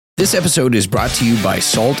This episode is brought to you by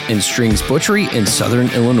Salt and Strings Butchery in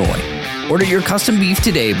Southern Illinois. Order your custom beef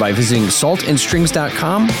today by visiting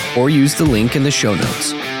saltandstrings.com or use the link in the show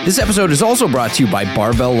notes. This episode is also brought to you by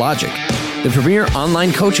Barbell Logic, the premier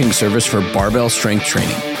online coaching service for barbell strength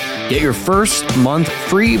training. Get your first month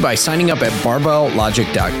free by signing up at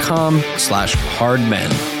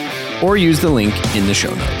barbelllogic.com/hardmen or use the link in the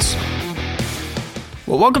show notes.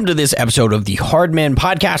 Well, welcome to this episode of the Hard Men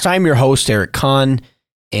Podcast. I'm your host, Eric Kahn.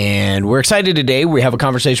 And we're excited today. We have a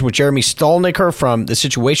conversation with Jeremy Stalnecker from the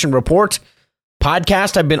Situation Report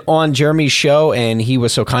podcast. I've been on Jeremy's show, and he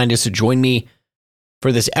was so kind as to join me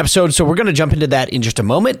for this episode. So we're going to jump into that in just a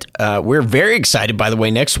moment. We're very excited, by the way.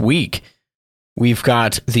 Next week, we've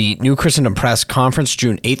got the New Christendom Press Conference,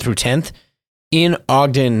 June 8th through 10th in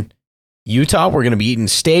Ogden, Utah. We're going to be eating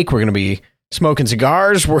steak. We're going to be smoking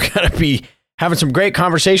cigars. We're going to be having some great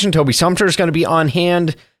conversation. Toby Sumter is going to be on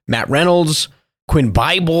hand. Matt Reynolds, Quinn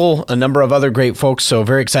Bible, a number of other great folks, so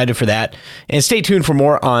very excited for that. And stay tuned for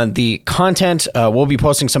more on the content. We'll be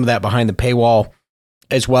posting some of that behind the paywall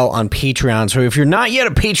as well on Patreon. So if you're not yet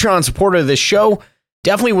a Patreon supporter of this show,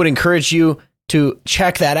 definitely would encourage you to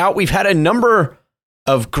check that out. We've had a number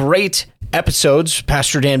of great episodes,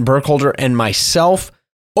 Pastor Dan Burkholder and myself,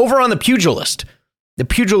 over on The Pugilist. The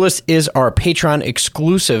Pugilist is our Patreon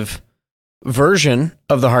exclusive version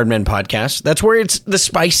of the Hard Men Podcast. That's where it's the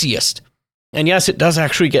spiciest. And yes, it does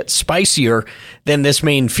actually get spicier than this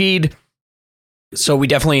main feed. So we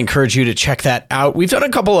definitely encourage you to check that out. We've done a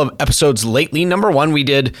couple of episodes lately. Number one, we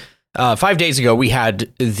did 5 days ago. We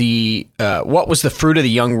had the what was the fruit of the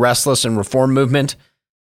young restless and reform movement.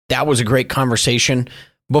 That was a great conversation.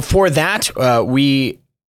 Before that, we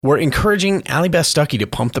were encouraging Allie Beth Stuckey to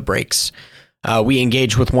pump the brakes. We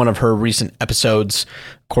engaged with one of her recent episodes.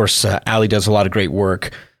 Of course, Allie does a lot of great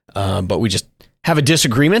work, but we just have a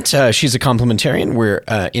disagreement. She's a complementarian. We're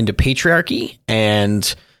into patriarchy. And,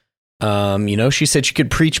 she said she could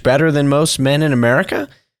preach better than most men in America.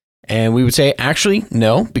 And we would say, actually,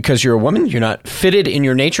 no, because you're a woman. You're not fitted in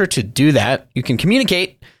your nature to do that. You can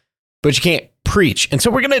communicate, but you can't preach. And so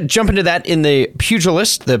we're going to jump into that in the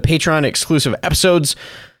Pugilist, the Patreon exclusive episodes.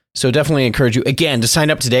 So definitely encourage you, again, to sign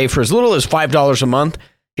up today for as little as $5 a month.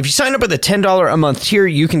 If you sign up at the $10 a month tier,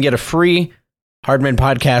 you can get a free Hardman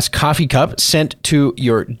Podcast coffee cup sent to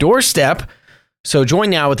your doorstep. So join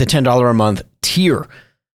now with the $10 a month tier.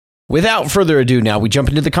 Without further ado, now we jump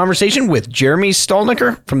into the conversation with Jeremy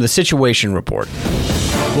Stalnecker from the Situation Report.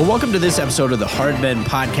 Well, welcome to this episode of the Hardman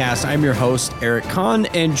Podcast. I'm your host, Eric Kahn,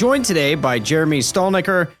 and joined today by Jeremy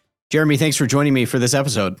Stalnecker. Jeremy, thanks for joining me for this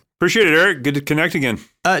episode. Appreciate it, Eric. Good to connect again.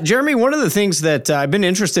 Jeremy, one of the things that I've been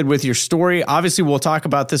interested with your story, obviously we'll talk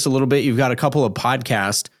about this a little bit. You've got a couple of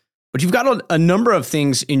podcasts. But you've got a number of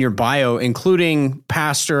things in your bio, including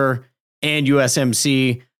pastor and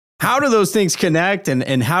USMC. How do those things connect,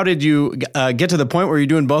 and how did you get to the point where you're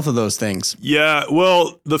doing both of those things? Yeah,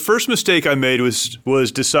 well, the first mistake I made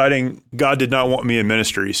was deciding God did not want me in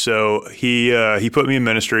ministry, so he put me in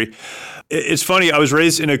ministry. It's funny, I was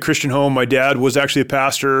raised in a Christian home. My dad was actually a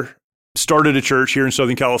pastor. Started a church here in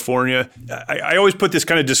Southern California. I always put this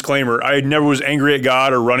kind of disclaimer. I never was angry at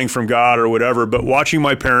God or running from God or whatever, but watching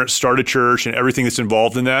my parents start a church and everything that's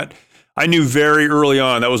involved in that, I knew very early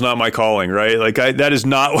on that was not my calling, right? Like that is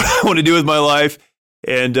not what I want to do with my life.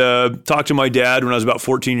 And talked to my dad when I was about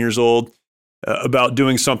 14 years old about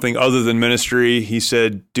doing something other than ministry. He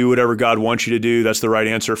said, do whatever God wants you to do. That's the right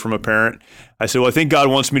answer from a parent. I said, well, I think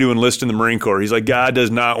God wants me to enlist in the Marine Corps. He's like, God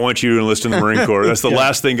does not want you to enlist in the Marine Corps. That's the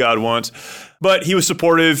last thing God wants. But he was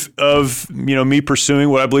supportive of, me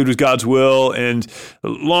pursuing what I believed was God's will. And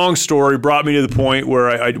long story brought me to the point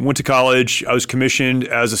where I went to college. I was commissioned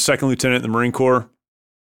as a second lieutenant in the Marine Corps.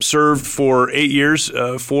 Served for 8 years,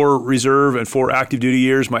 4 reserve and 4 active duty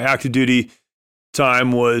years. My active duty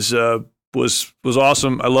time was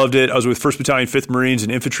awesome. I loved it. I was with 1st Battalion, 5th Marines,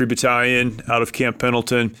 an infantry battalion out of Camp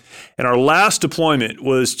Pendleton. And our last deployment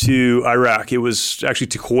was to Iraq. It was actually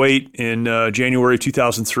to Kuwait in January of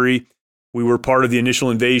 2003. We were part of the initial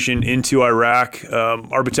invasion into Iraq.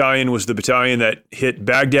 Our battalion was the battalion that hit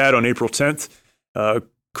Baghdad on April 10th.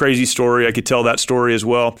 Crazy story. I could tell that story as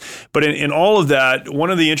well. But in all of that,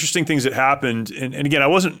 one of the interesting things that happened, and again, I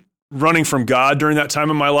wasn't running from God during that time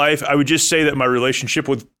in my life. I would just say that my relationship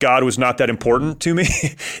with God was not that important to me.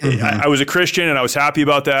 Mm-hmm. I was a Christian and I was happy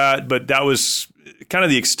about that, but that was kind of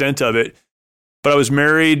the extent of it. But I was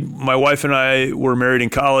married. My wife and I were married in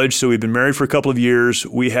college, so we'd been married for a couple of years.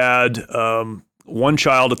 We had one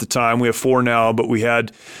child at the time. We have 4 now, but we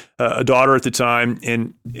had a daughter at the time.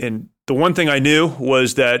 And the one thing I knew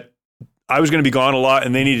was that I was going to be gone a lot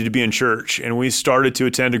and they needed to be in church. And we started to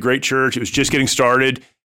attend a great church. It was just getting started.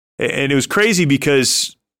 And it was crazy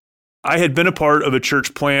because I had been a part of a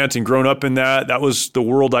church plant and grown up in that. That was the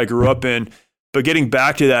world I grew up in. But getting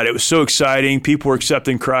back to that, it was so exciting. People were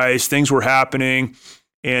accepting Christ. Things were happening.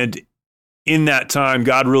 And in that time,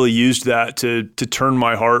 God really used that to turn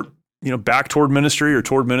my heart, back toward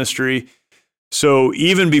ministry. So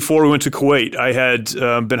even before we went to Kuwait, I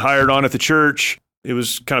had been hired on at the church. It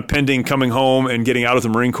was kind of pending coming home and getting out of the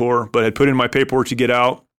Marine Corps, but had put in my paperwork to get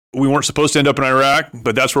out. We weren't supposed to end up in Iraq,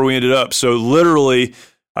 but that's where we ended up. So literally,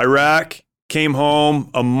 Iraq, came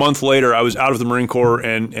home. A month later, I was out of the Marine Corps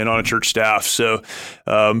and on a church staff. So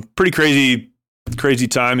pretty crazy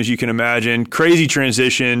time, as you can imagine. Crazy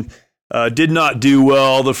transition. Did not do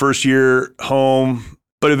well the first year home.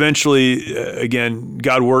 But eventually, again,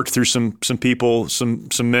 God worked through some people, some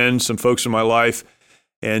men, some folks in my life.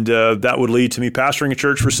 And that would lead to me pastoring a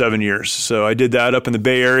church for 7 years. So I did that up in the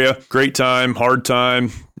Bay Area. Great time, hard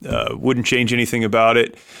time. Wouldn't change anything about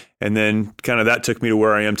it. And then kind of that took me to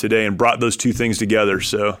where I am today and brought those two things together.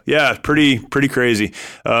 So yeah, pretty crazy.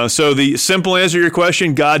 So the simple answer to your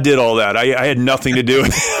question, God did all that. I had nothing to do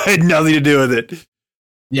with it. I had nothing to do with it.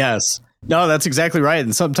 Yes. No, that's exactly right.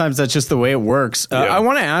 And sometimes that's just the way it works. I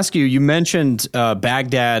want to ask you, you mentioned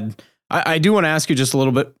Baghdad. I do want to ask you just a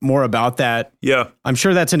little bit more about that. Yeah. I'm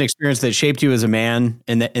sure that's an experience that shaped you as a man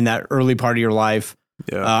in that early part of your life.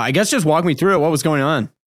 Yeah. I guess just walk me through it. What was going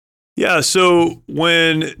on? Yeah, so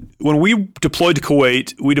when we deployed to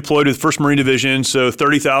Kuwait, we deployed with the 1st Marine Division, so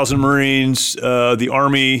 30,000 Marines. The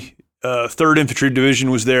Army 3rd Infantry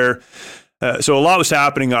Division was there. So a lot was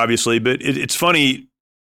happening, obviously, but it's funny,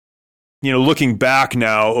 looking back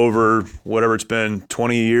now over whatever it's been,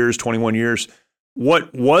 20 years, 21 years,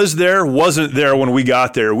 what was there wasn't there when we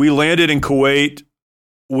got there. We landed in Kuwait.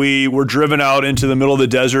 We were driven out into the middle of the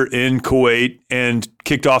desert in Kuwait and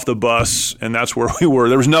kicked off the bus, and that's where we were.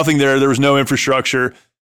 There was nothing there. There was no infrastructure.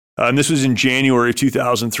 And this was in January of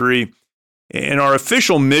 2003. And our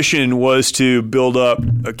official mission was to build up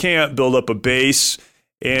a camp, build up a base,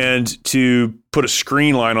 and to put a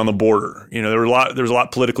screen line on the border. There was a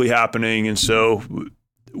lot politically happening, and so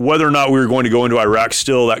whether or not we were going to go into Iraq,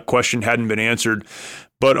 still that question hadn't been answered.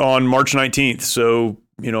 But on March 19th, so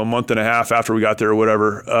a month and a half after we got there or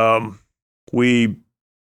whatever, we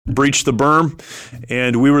breached the berm,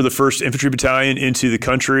 and we were the 1st Infantry Battalion into the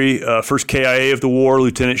country. 1st KIA of the war,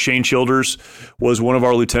 Lieutenant Shane Childers was one of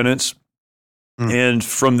our lieutenants. And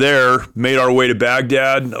from there, made our way to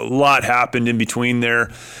Baghdad. A lot happened in between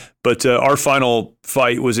there. But our final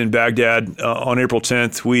fight was in Baghdad on April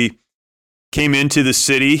 10th. We came into the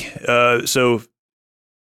city. So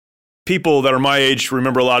people that are my age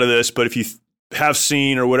remember a lot of this, but if you have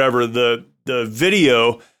seen or whatever, the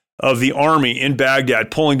video of the army in Baghdad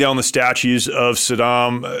pulling down the statues of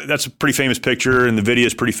Saddam, that's a pretty famous picture, and the video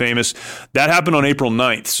is pretty famous. That happened on April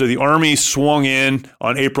 9th. So the army swung in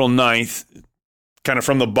on April 9th, kind of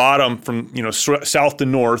from the bottom, from south to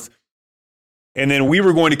north. And then we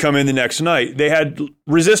were going to come in the next night. They had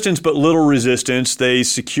resistance, but little resistance. They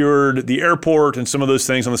secured the airport and some of those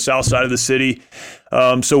things on the south side of the city.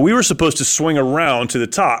 So we were supposed to swing around to the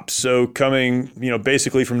top. So coming,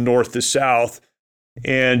 basically from north to south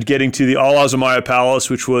and getting to the Al Azamaya Palace,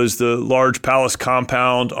 which was the large palace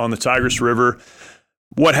compound on the Tigris River.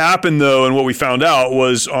 What happened, though, and what we found out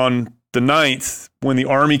was on the 9th, when the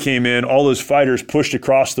army came in, all those fighters pushed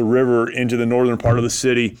across the river into the northern part of the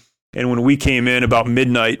city. And when we came in about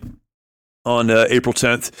midnight on April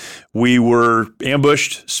 10th, we were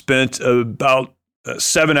ambushed, spent about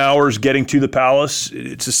 7 hours getting to the palace.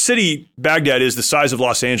 It's a city, Baghdad is the size of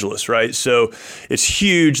Los Angeles, right? So it's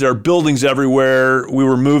huge. There are buildings everywhere. We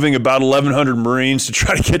were moving about 1,100 Marines to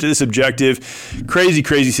try to get to this objective.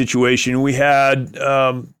 Crazy situation. We had,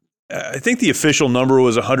 I think the official number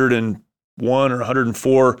was 101 or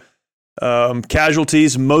 104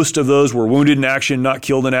 casualties. Most of those were wounded in action, not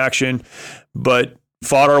killed in action, but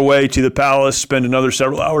fought our way to the palace, spent another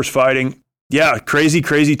several hours fighting. Yeah, crazy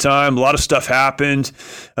time. A lot of stuff happened.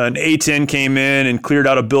 An A-10 came in and cleared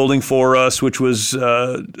out a building for us, which was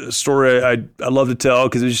a story I love to tell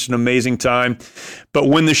because it was just an amazing time. But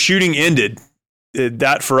when the shooting ended,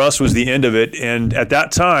 that for us was the end of it. And at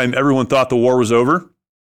that time, everyone thought the war was over.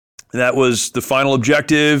 That was the final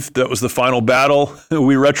objective. That was the final battle.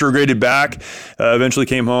 We retrograded back, eventually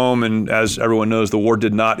came home, and as everyone knows, the war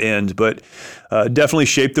did not end, but definitely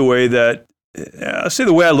shaped the way that, I say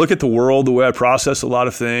the way I look at the world, the way I process a lot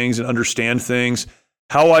of things and understand things,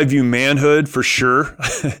 how I view manhood for sure,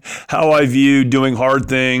 how I view doing hard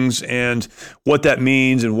things and what that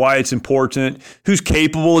means and why it's important, who's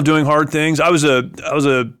capable of doing hard things. I was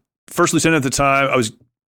a first lieutenant at the time.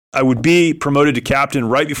 I would be promoted to captain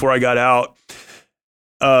right before I got out.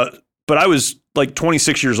 But I was like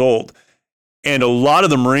 26 years old. And a lot of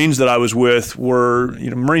the Marines that I was with were,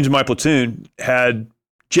 Marines in my platoon had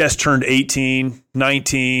just turned 18,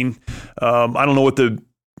 19. I don't know what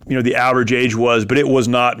the average age was, but it was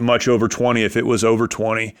not much over 20 if it was over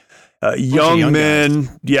 20. Young men,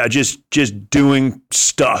 guys. Yeah, just doing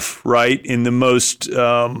stuff, right, in the most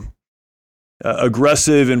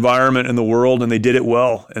aggressive environment in the world, and they did it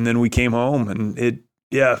well. And then we came home, and it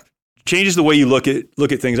changes the way you look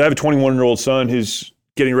at things. I have a 21-year-old son who's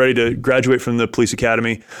getting ready to graduate from the police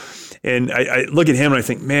academy, and I look at him and I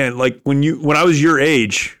think, man, like when I was your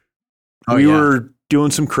age, we were doing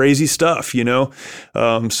some crazy stuff,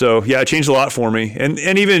 So yeah, it changed a lot for me, and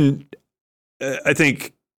even I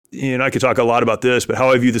think. I could talk a lot about this, but how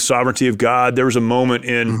I view the sovereignty of God. There was a moment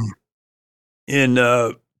in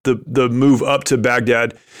the move up to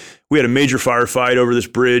Baghdad. We had a major firefight over this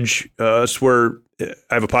bridge. That's where I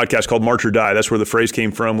have a podcast called March or Die. That's where the phrase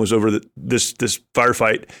came from, was over this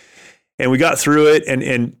firefight. And we got through it.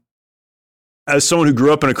 And as someone who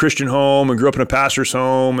grew up in a Christian home and grew up in a pastor's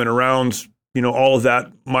home and around, all of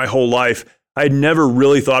that my whole life, I had never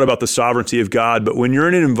really thought about the sovereignty of God, but when you're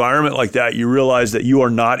in an environment like that, you realize that you are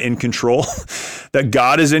not in control, that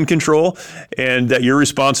God is in control, and that your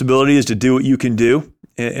responsibility is to do what you can do,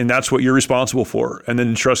 and that's what you're responsible for, and then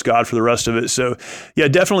to trust God for the rest of it. So, yeah,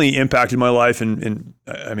 definitely impacted my life in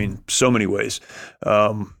so many ways.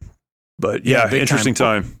 But yeah, interesting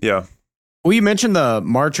time. Yeah. Well, you mentioned the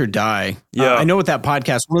March or Die. Yeah. I know with that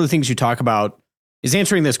podcast, one of the things you talk about is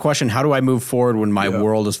answering this question: how do I move forward when my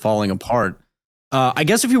world is falling apart? I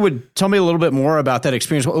guess if you would tell me a little bit more about that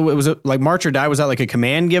experience. Was it like March or Die? Was that like a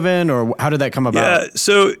command given, or how did that come about? Yeah,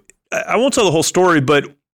 so I won't tell the whole story, but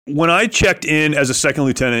when I checked in as a second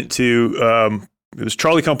lieutenant to, it was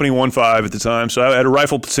Charlie Company 1-5 at the time, so I had a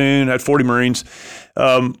rifle platoon, I had 40 Marines.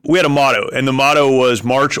 We had a motto, and the motto was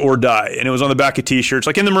March or Die, and it was on the back of T-shirts.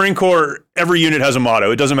 Like in the Marine Corps, every unit has a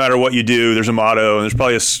motto. It doesn't matter what you do, there's a motto, and there's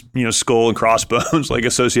probably a skull and crossbones like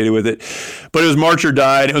associated with it. But it was March or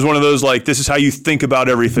Die, and it was one of those like, this is how you think about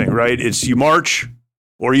everything, right? It's you march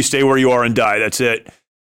or you stay where you are and die. That's it.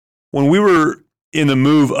 When we were in the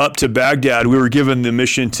move up to Baghdad, we were given the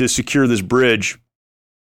mission to secure this bridge.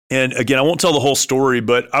 And again, I won't tell the whole story,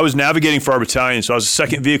 but I was navigating for our battalion. So I was the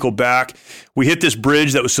second vehicle back. We hit this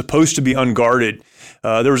bridge that was supposed to be unguarded.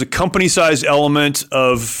 There was a company-sized element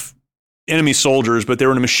of enemy soldiers, but they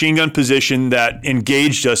were in a machine gun position that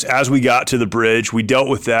engaged us as we got to the bridge. We dealt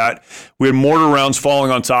with that. We had mortar rounds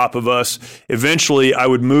falling on top of us. Eventually, I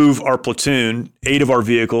would move our platoon, 8 of our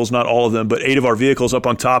vehicles, not all of them, but 8 of our vehicles up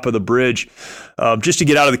on top of the bridge just to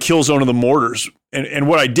get out of the kill zone of the mortars. And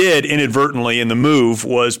what I did inadvertently in the move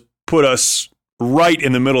was put us right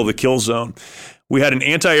in the middle of the kill zone. We had an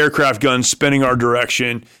anti-aircraft gun spinning our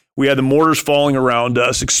direction. We had the mortars falling around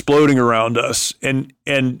us, exploding around us. And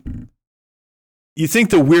you think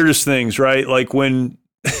the weirdest things, right? Like when,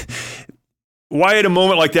 why at a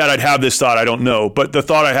moment like that I'd have this thought, I don't know. But the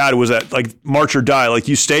thought I had was that like March or Die, like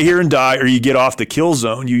you stay here and die or you get off the kill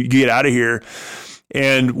zone, you get out of here.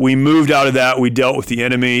 And we moved out of that. We dealt with the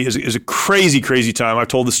enemy. It was a crazy, crazy time. I've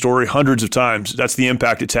told the story hundreds of times. That's the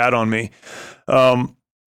impact it's had on me.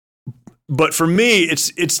 But for me,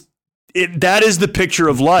 that is the picture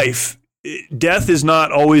of life. Death is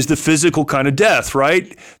not always the physical kind of death,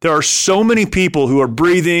 right? There are so many people who are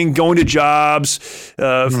breathing, going to jobs,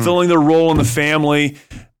 filling their role in the family,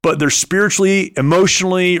 but they're spiritually,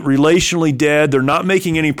 emotionally, relationally dead. They're not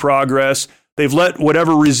making any progress. They've let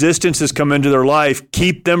whatever resistance has come into their life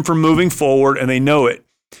keep them from moving forward, and they know it.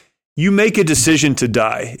 You make a decision to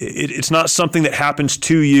die. It's not something that happens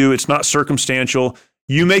to you. It's not circumstantial.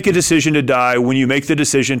 You make a decision to die when you make the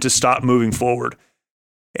decision to stop moving forward.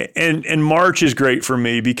 And March is great for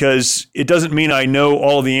me because it doesn't mean I know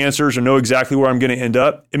all of the answers or know exactly where I'm going to end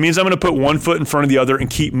up. It means I'm going to put one foot in front of the other and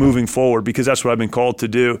keep moving forward because that's what I've been called to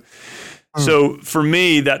do. So for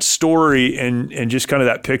me, that story and just kind of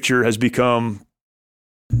that picture has become,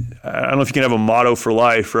 I don't know if you can have a motto for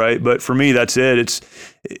life, right? But for me, that's it.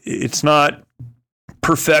 It's not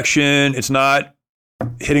perfection. It's not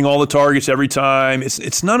hitting all the targets every time.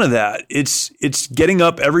 It's none of that. It's getting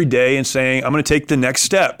up every day and saying, I'm going to take the next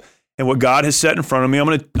step. And what God has set in front of me, I'm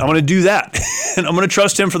going to do that. And I'm going to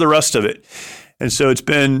trust him for the rest of it. And so it's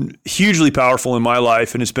been hugely powerful in my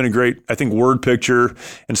life. And it's been a great, I think, word picture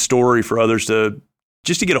and story for others to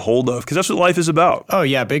get a hold of, because that's what life is about. Oh,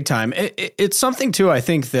 yeah, big time. It's something, too, I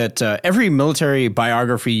think that every military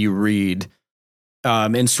biography you read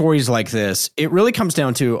in stories like this, it really comes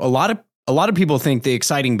down to a lot of people think the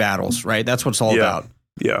exciting battles, right? That's what it's all about.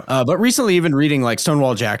 Yeah. But recently, even reading like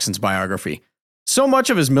Stonewall Jackson's biography, so much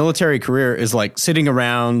of his military career is like sitting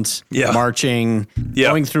around, marching,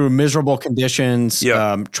 going through miserable conditions,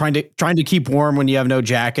 trying to keep warm when you have no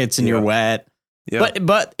jackets and you're wet.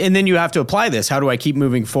 But and then you have to apply this. How do I keep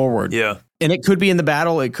moving forward? Yeah. And it could be in the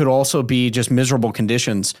battle. It could also be just miserable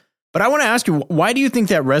conditions. But I want to ask you, why do you think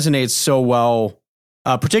that resonates so well,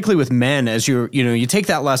 particularly with men, as you take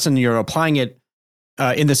that lesson, you're applying it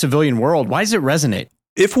in the civilian world? Why does it resonate?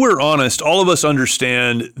 If we're honest, all of us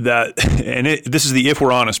understand that, and this is the if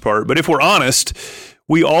we're honest part, but if we're honest,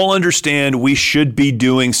 we all understand we should be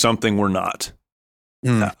doing something we're not.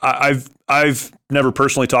 I've never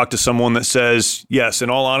personally talked to someone that says, yes, in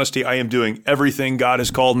all honesty, I am doing everything God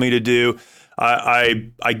has called me to do.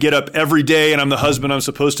 I get up every day and I'm the husband I'm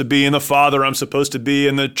supposed to be and the father I'm supposed to be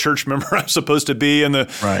and the church member I'm supposed to be and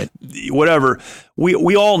the whatever.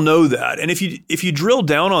 We all know that. And if you drill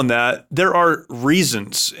down on that, there are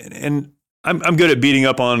reasons. And I'm good at beating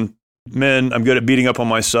up on men. I'm good at beating up on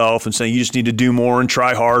myself and saying you just need to do more and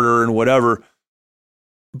try harder and whatever.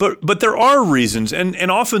 But there are reasons,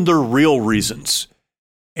 and often they're real reasons.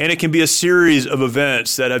 And it can be a series of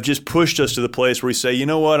events that have just pushed us to the place where we say, you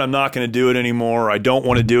know what, I'm not going to do it anymore. I don't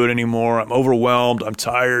want to do it anymore. I'm overwhelmed. I'm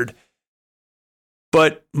tired.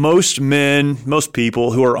 But most men, most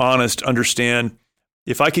people who are honest understand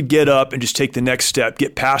if I could get up and just take the next step,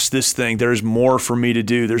 get past this thing, there's more for me to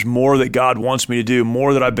do. There's more that God wants me to do,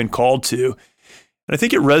 more that I've been called to. And I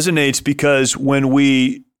think it resonates because when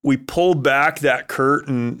we pull back that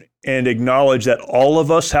curtain and acknowledge that all of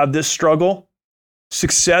us have this struggle.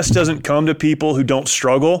 Success doesn't come to people who don't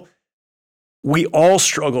struggle. We all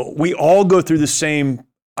struggle. We all go through the same,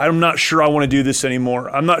 I'm not sure I want to do this anymore.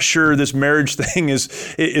 I'm not sure this marriage thing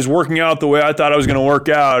is working out the way I thought I was going to work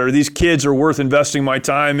out, or these kids are worth investing my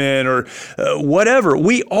time in, or whatever.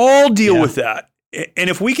 We all deal with that. And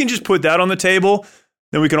if we can just put that on the table,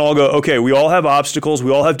 then we can all go, okay, we all have obstacles.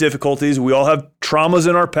 We all have difficulties. We all have traumas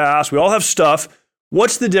in our past. We all have stuff.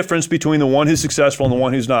 What's the difference between the one who's successful and the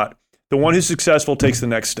one who's not? The one who's successful takes the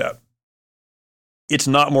next step. It's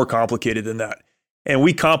not more complicated than that. And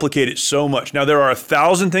we complicate it so much. Now, there are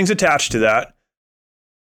 1,000 things attached to that,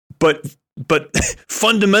 but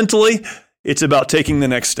fundamentally, it's about taking the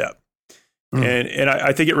next step. And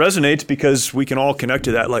I think it resonates because we can all connect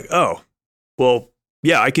to that. Like, oh, well,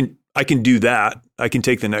 yeah, I can do that. I can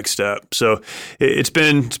take the next step. So it's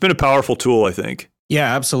been a powerful tool, I think.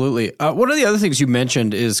 Yeah, absolutely. One of the other things you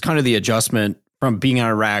mentioned is kind of the adjustment from being in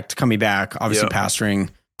Iraq to coming back, obviously pastoring.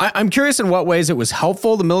 I'm curious in what ways it was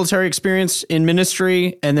helpful, the military experience in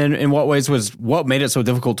ministry, and then in what ways what made it so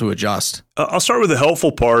difficult to adjust? I'll start with the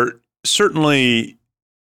helpful part. Certainly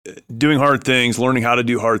doing hard things, learning how to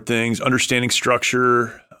do hard things, understanding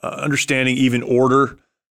structure, understanding even order.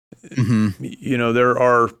 You know, there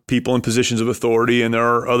are people in positions of authority and there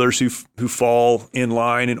are others who fall in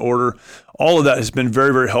line in order. All of that has been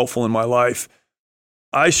very, very helpful in my life.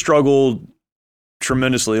 I struggled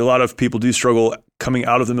tremendously. A lot of people do struggle coming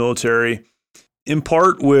out of the military, in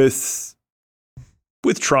part with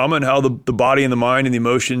trauma and how the body and the mind and the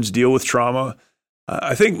emotions deal with trauma.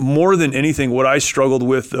 I think more than anything, what I struggled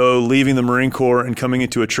with, though, leaving the Marine Corps and coming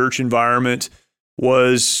into a church environment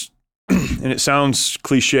was, and it sounds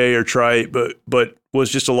cliche or trite, but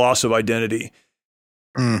was just a loss of identity.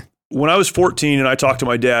 When I was 14 and I talked to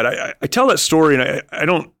my dad, I tell that story and I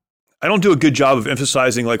don't do a good job of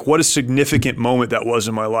emphasizing like what a significant moment that was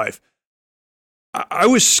in my life. I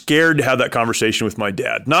was scared to have that conversation with my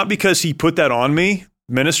dad, not because he put that on me,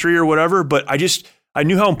 ministry or whatever, but I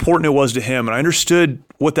knew how important it was to him and I understood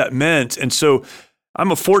what that meant. And so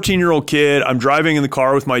I'm a 14-year-old kid. I'm driving in the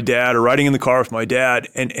car with my dad or riding in the car with my dad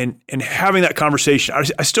and having that conversation.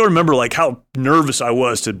 I still remember like how nervous I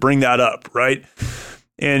was to bring that up, right?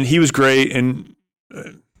 And he was great. And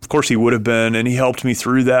of course he would have been, and he helped me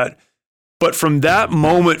through that. But from that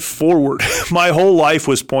moment forward, my whole life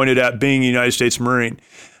was pointed at being a United States Marine.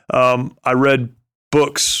 I read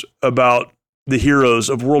books about the heroes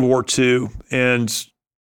of World War II and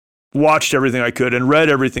watched everything I could and read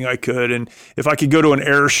everything I could. And if I could go to an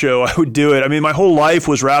air show, I would do it. I mean, my whole life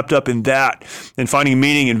was wrapped up in that and finding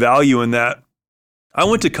meaning and value in that. I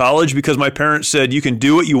went to college because my parents said, you can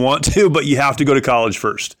do what you want to, but you have to go to college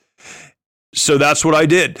first. So that's what I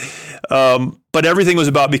did. But everything was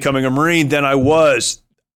about becoming a Marine. Then I was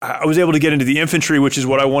able to get into the infantry, which is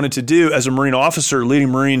what I wanted to do as a Marine officer, leading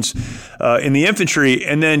Marines in the infantry,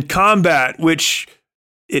 and then combat, which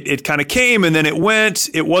it kind of came and then it went.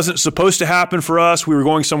 It wasn't supposed to happen for us. We were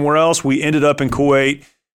going somewhere else. We ended up in Kuwait.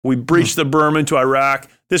 We breached the Burma into Iraq.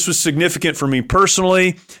 This was significant for me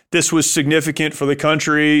personally. This was significant for the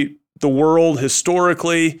country, the world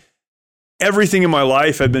historically. everything in my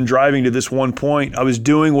life had been driving to this one point. I was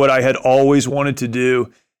doing what I had always wanted to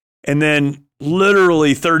do. And then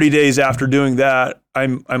literally 30 days after doing that,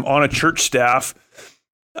 I'm on a church staff.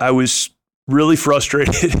 I was really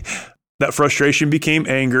frustrated. That frustration became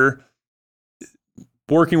anger.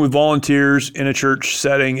 Working with volunteers in a church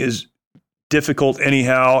setting is difficult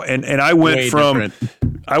anyhow. And I went from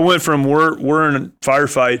we're in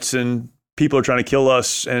firefights and people are trying to kill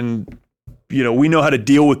us, and we know how to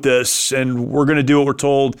deal with this, and we're going to do what we're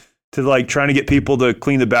told, to like trying to get people to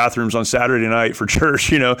clean the bathrooms on Saturday night for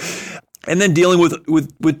church, and then dealing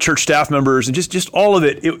with church staff members and just all of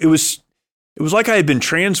it. It was like I had been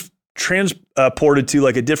transported to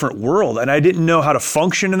like a different world, and I didn't know how to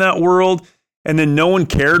function in that world. And then no one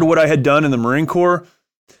cared what I had done in the Marine Corps.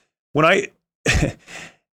 So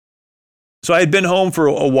I had been home for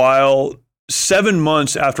a while. 7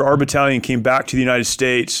 months after our battalion came back to the United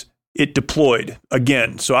States, it deployed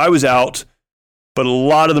again. So I was out, but a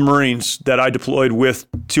lot of the Marines that I deployed with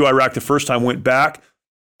to Iraq the first time went back.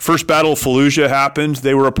 First Battle of Fallujah happened.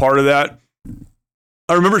 They were a part of that.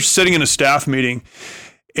 I remember sitting in a staff meeting,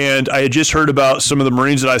 and I had just heard about some of the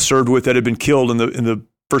Marines that I served with that had been killed in the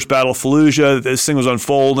First Battle of Fallujah. This thing was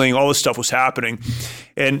unfolding. All this stuff was happening.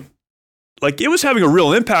 And like, it was having a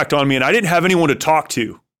real impact on me, and I didn't have anyone to talk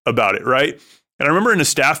to about it, right? And I remember in a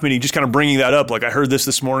staff meeting just kind of bringing that up, like, I heard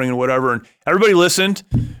this morning and whatever, and everybody listened,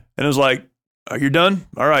 and it was like, oh, you're done?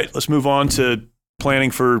 All right, let's move on to planning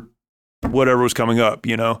for whatever was coming up,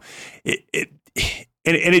 I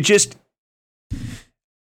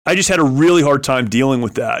just had a really hard time dealing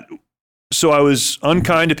with that. So I was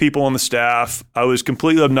unkind to people on the staff. I was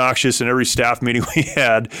completely obnoxious in every staff meeting we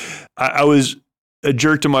had. I was a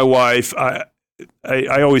jerk to my wife.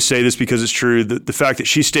 I always say this because it's true. The fact that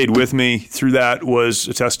she stayed with me through that was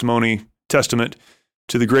a testament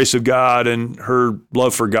to the grace of God and her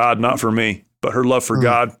love for God, not for me, but her love for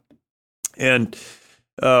God. And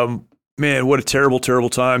man, what a terrible, terrible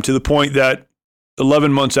time, to the point that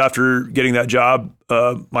 11 months after getting that job,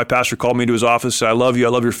 my pastor called me to his office, said, I love you, I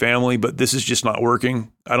love your family, but this is just not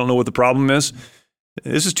working. I don't know what the problem is.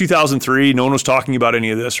 This is 2003. No one was talking about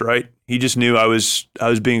any of this, right? He just knew I was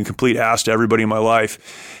being a complete ass to everybody in my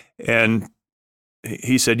life. And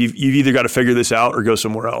he said, you've either got to figure this out or go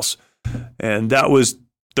somewhere else. And that was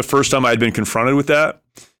the first time I had been confronted with that.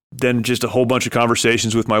 Then just a whole bunch of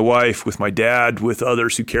conversations with my wife, with my dad, with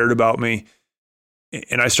others who cared about me.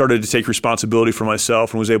 And I started to take responsibility for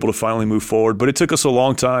myself and was able to finally move forward. But it took us a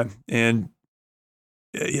long time. And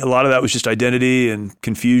a lot of that was just identity and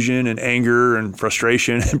confusion and anger and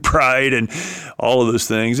frustration and pride and all of those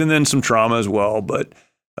things. And then some trauma as well. But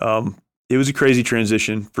it was a crazy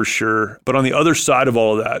transition for sure. But on the other side of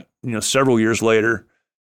all of that, several years later,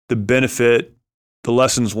 the benefit, the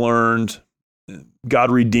lessons learned, God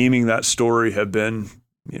redeeming that story have been,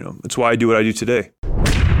 that's why I do what I do today.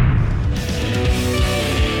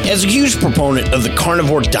 As a huge proponent of the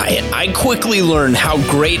carnivore diet, I quickly learned how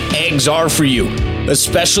great eggs are for you,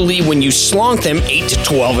 especially when you slonk them 8 to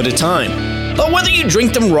 12 at a time. But whether you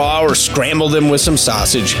drink them raw or scramble them with some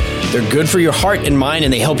sausage, they're good for your heart and mind,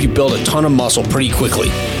 and they help you build a ton of muscle pretty quickly.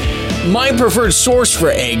 My preferred source for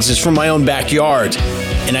eggs is from my own backyard,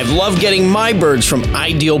 and I've loved getting my birds from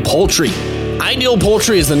Ideal Poultry. Ideal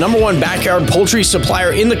Poultry is the #1 backyard poultry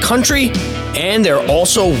supplier in the country, and they're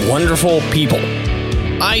also wonderful people.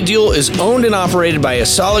 Ideal is owned and operated by a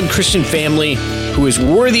solid Christian family who is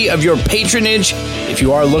worthy of your patronage if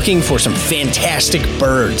you are looking for some fantastic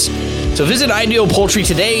birds. So visit Ideal Poultry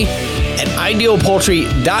today at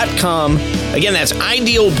idealpoultry.com. Again, that's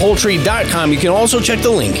idealpoultry.com. You can also check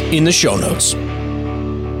the link in the show notes.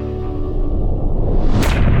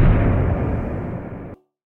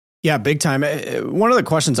 Yeah, big time. One of the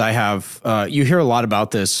questions I have, you hear a lot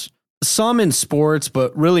about this, some in sports,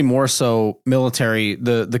 but really more so military,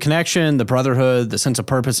 the connection, the brotherhood, the sense of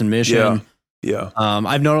purpose and mission. Yeah.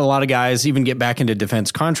 I've known a lot of guys even get back into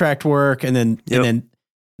defense contract work. And then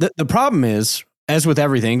the problem is, as with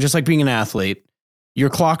everything, just like being an athlete, your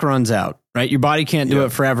clock runs out, right? Your body can't do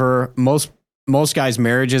it forever. Most guys'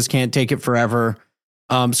 marriages can't take it forever.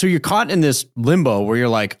 So you're caught in this limbo where you're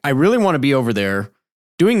like, I really want to be over there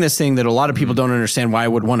doing this thing that a lot of people don't understand why I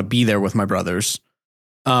would want to be there with my brothers.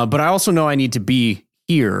 But I also know I need to be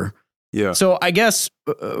here. Yeah. So I guess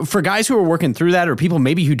for guys who are working through that, or people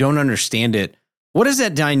maybe who don't understand it, what is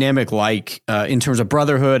that dynamic like in terms of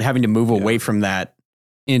brotherhood, having to move away from that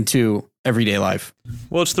into everyday life?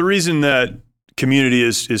 Well, it's the reason that community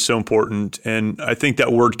is so important. And I think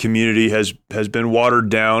that word community has been watered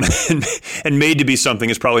down and made to be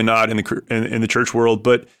something it's probably not in the church world.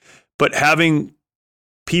 But having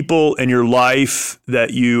people in your life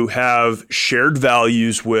that you have shared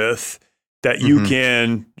values with, that you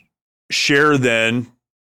can share then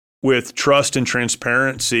with trust and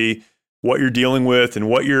transparency what you're dealing with and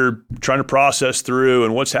what you're trying to process through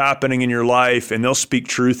and what's happening in your life, and they'll speak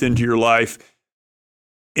truth into your life.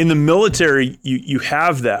 In the military, you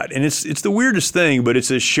have that, and it's the weirdest thing, but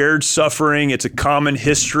it's a shared suffering, it's a common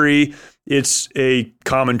history, it's a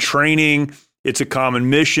common training, it's a common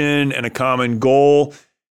mission and a common goal.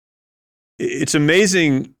 It's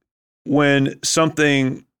amazing when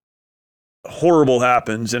something horrible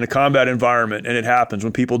happens in a combat environment, and it happens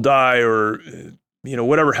when people die or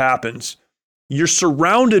whatever happens. You're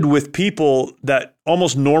surrounded with people that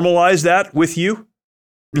almost normalize that with you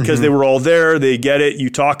because they were all there, they get it, you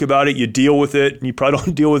talk about it, you deal with it, and you probably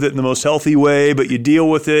don't deal with it in the most healthy way, but you deal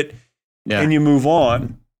with it and you move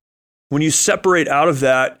on. When you separate out of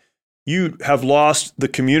that, you have lost the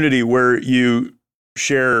community where you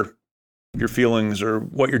share your feelings or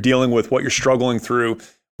what you're dealing with, what you're struggling through,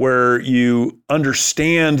 where you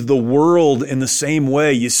understand the world in the same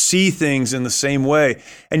way, you see things in the same way,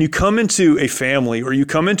 and you come into a family or you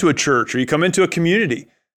come into a church or you come into a community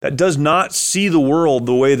that does not see the world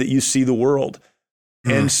the way that you see the world.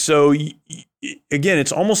 And so, again,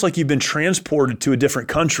 it's almost like you've been transported to a different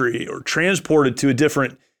country or transported to a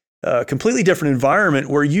different, completely different environment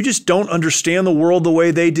where you just don't understand the world the way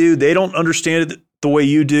they do. They don't understand it the way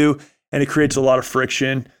you do, and it creates a lot of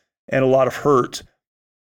friction and a lot of hurt.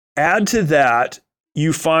 Add to that,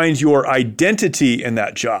 you find your identity in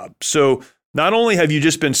that job. So not only have you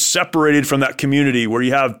just been separated from that community where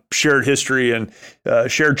you have shared history and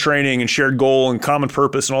shared training and shared goal and common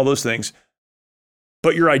purpose and all those things,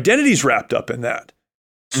 but your identity's wrapped up in that.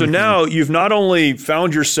 So now you've not only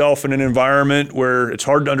found yourself in an environment where it's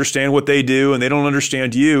hard to understand what they do and they don't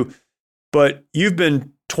understand you, but you've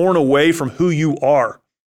been torn away from who you are.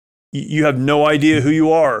 You have no idea who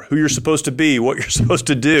you are, who you're supposed to be, what you're supposed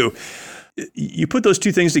to do. You put those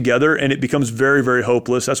two things together and it becomes very, very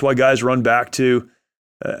hopeless. That's why guys run back to,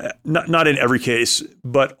 not in every case,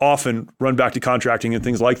 but often run back to contracting and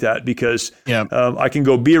things like that because I can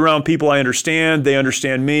go be around people I understand, they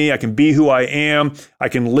understand me, I can be who I am, I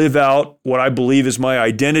can live out what I believe is my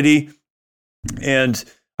identity, and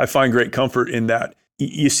I find great comfort in that.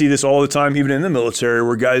 You see this all the time, even in the military,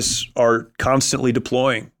 where guys are constantly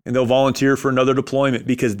deploying and they'll volunteer for another deployment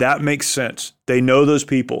because that makes sense. They know those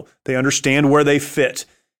people. They understand where they fit.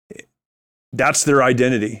 That's their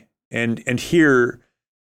identity. And here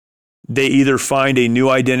they either find a new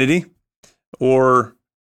identity or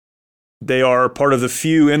they are part of the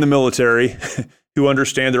few in the military who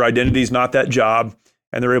understand their identity is not that job,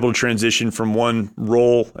 and they're able to transition from one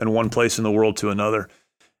role and one place in the world to another.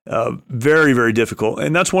 Very, very difficult.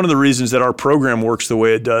 And that's one of the reasons that our program works the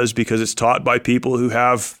way it does, because it's taught by people who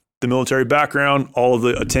have the military background. All of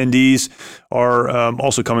the attendees are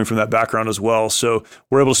also coming from that background as well. So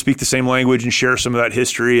we're able to speak the same language and share some of that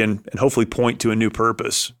history and hopefully point to a new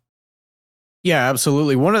purpose. Yeah,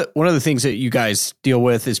 absolutely. One of the things that you guys deal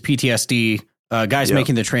with is PTSD, guys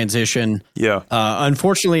making the transition. Yeah.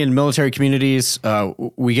 Unfortunately, in military communities,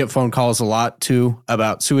 we get phone calls a lot too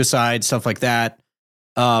about suicide, stuff like that.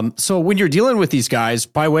 So when you're dealing with these guys,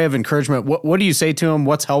 by way of encouragement, what do you say to them?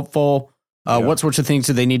 What's helpful? What sorts of things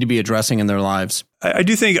do they need to be addressing in their lives? I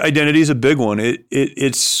do think identity is a big one.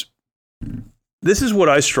 This is what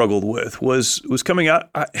I struggled with was coming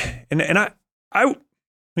out.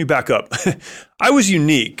 Let me back up. I was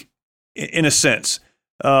unique in a sense.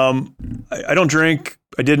 I don't drink.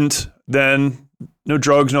 I didn't then. No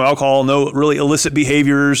drugs, no alcohol, no really illicit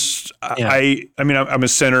behaviors. I mean, I'm a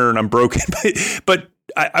sinner and I'm broken, but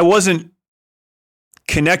I wasn't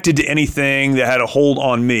connected to anything that had a hold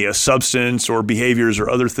on me, a substance or behaviors or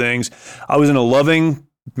other things. I was in a loving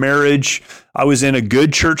marriage. I was in a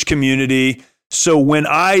good church community. So when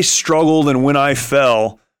I struggled and when I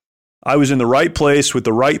fell, I was in the right place with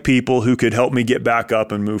the right people who could help me get back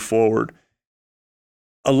up and move forward.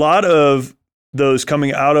 A lot of those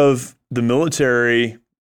coming out of the military,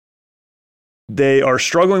 they are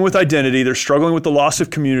struggling with identity. They're struggling with the loss of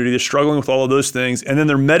community. They're struggling with all of those things. And then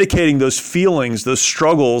they're medicating those feelings, those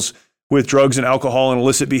struggles with drugs and alcohol and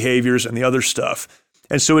illicit behaviors and the other stuff.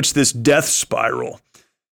 And so it's this death spiral.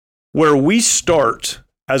 Where we start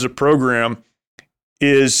as a program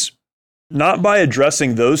is not by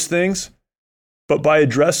addressing those things, but by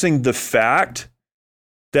addressing the fact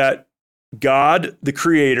that God, the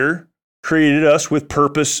Creator, created us with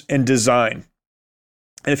purpose and design.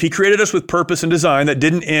 And if he created us with purpose and design that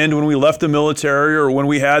didn't end when we left the military or when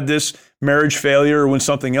we had this marriage failure or when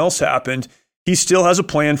something else happened, he still has a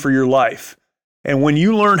plan for your life. And when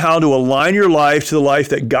you learn how to align your life to the life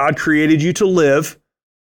that God created you to live,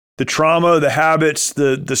 the trauma, the habits,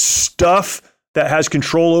 the stuff that has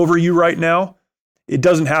control over you right now, it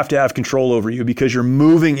doesn't have to have control over you because you're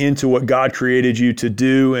moving into what God created you to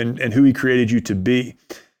do and who he created you to be.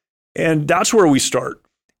 And that's where we start.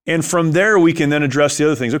 And from there, we can then address the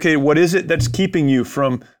other things. Okay, what is it that's keeping you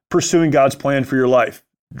from pursuing God's plan for your life?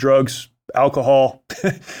 Drugs, alcohol,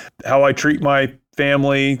 how I treat my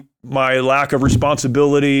family, my lack of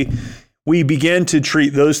responsibility. We begin to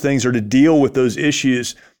treat those things or to deal with those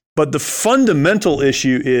issues. But the fundamental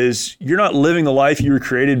issue is you're not living the life you were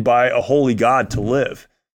created by a holy God to live.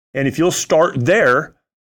 And if you'll start there,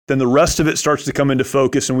 then the rest of it starts to come into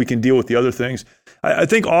focus and we can deal with the other things. I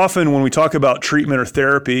think often when we talk about treatment or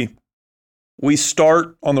therapy, we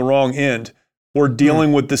start on the wrong end. We're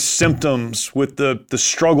dealing with the symptoms, with the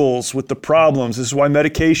struggles, with the problems. This is why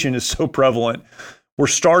medication is so prevalent. We're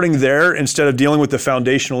starting there instead of dealing with the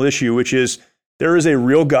foundational issue, which is there is a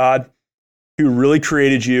real God who really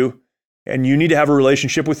created you, and you need to have a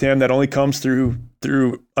relationship with him that only comes through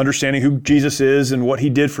understanding who Jesus is and what he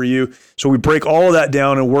did for you. So we break all of that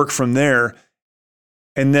down and work from there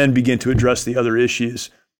and then begin to address the other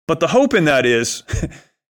issues. But the hope in that is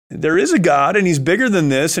there is a God, and he's bigger than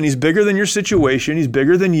this, and he's bigger than your situation. He's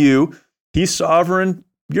bigger than you. He's sovereign.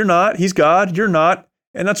 You're not. He's God. You're not.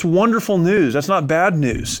 And that's wonderful news. That's not bad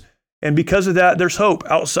news. And because of that, there's hope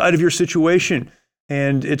outside of your situation,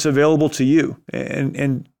 and it's available to you.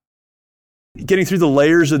 And getting through the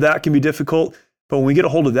layers of that can be difficult, but when we get a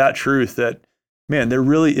hold of that truth that, man, there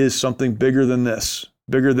really is something bigger than this,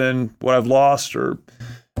 bigger than what I've lost or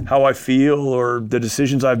how I feel or the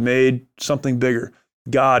decisions I've made, something bigger.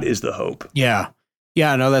 God is the hope. Yeah.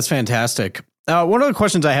 Yeah, no, that's fantastic. One of the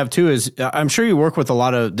questions I have too is, I'm sure you work with a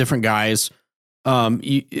lot of different guys. So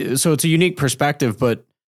it's a unique perspective, but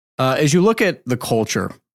as you look at the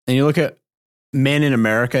culture and you look at men in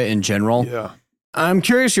America in general, I'm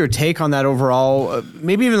curious your take on that overall,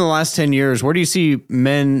 maybe even the last 10 years. Where do you see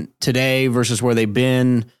men today versus where they've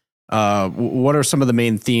been? What are some of the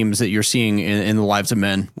main themes that you're seeing in the lives of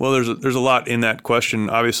men? Well, there's a lot in that question,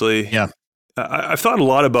 obviously. Yeah. I've thought a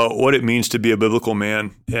lot about what it means to be a biblical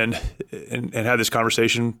man and had this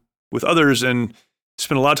conversation with others and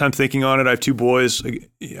spent a lot of time thinking on it. I have two boys.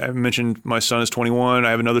 I mentioned my son is 21. I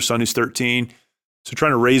have another son who's 13. So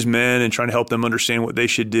trying to raise men and trying to help them understand what they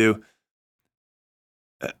should do.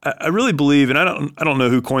 I really believe, and I don't know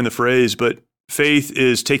who coined the phrase, but faith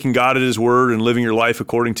is taking God at his word and living your life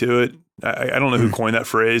according to it. I don't know who coined that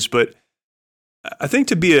phrase, but I think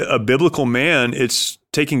to be a biblical man, it's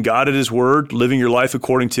taking God at his word, living your life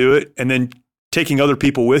according to it, and then taking other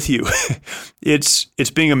people with you. It's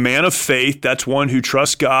being a man of faith. That's one who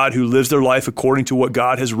trusts God, who lives their life according to what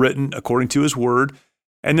God has written, according to his word,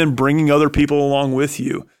 and then bringing other people along with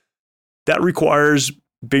you. That requires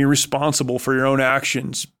being responsible for your own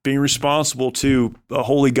actions, being responsible to a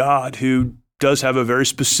holy God who does have a very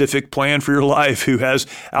specific plan for your life, who has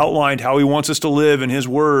outlined how he wants us to live in his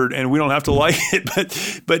word. And we don't have to like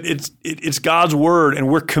it, but it's God's word, and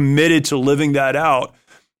we're committed to living that out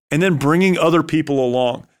and then bringing other people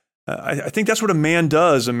along. I think that's what a man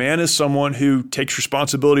does. A man is someone who takes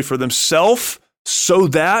responsibility for themselves so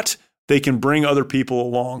that they can bring other people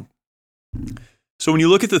along. So when you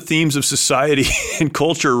look at the themes of society and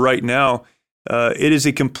culture right now, it is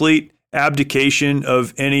a complete abdication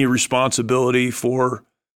of any responsibility for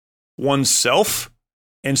oneself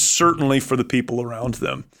and certainly for the people around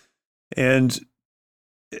them. And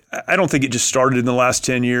I don't think it just started in the last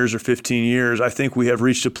 10 years or 15 years. I think we have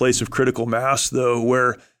reached a place of critical mass, though,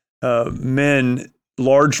 where men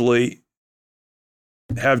largely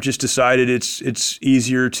have just decided it's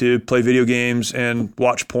easier to play video games and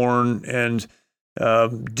watch porn and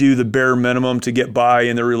do the bare minimum to get by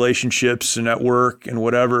in their relationships and at work and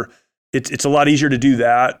whatever. It's a lot easier to do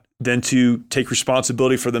that than to take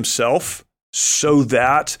responsibility for themselves so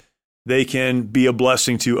that they can be a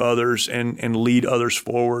blessing to others and lead others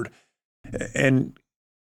forward. And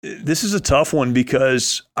this is a tough one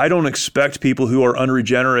because I don't expect people who are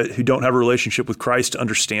unregenerate, who don't have a relationship with Christ, to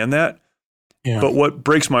understand that. Yeah. But what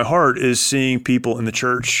breaks my heart is seeing people in the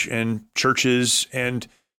church and churches and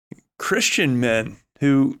Christian men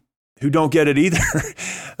who don't get it either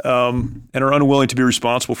and are unwilling to be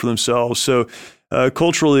responsible for themselves. So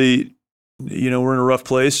culturally, we're in a rough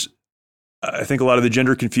place. I think a lot of the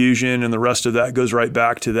gender confusion and the rest of that goes right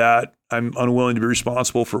back to that. I'm unwilling to be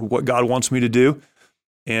responsible for what God wants me to do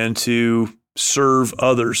and to serve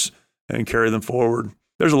others and carry them forward.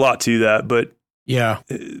 There's a lot to that, but yeah,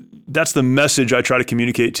 that's the message I try to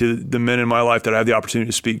communicate to the men in my life that I have the opportunity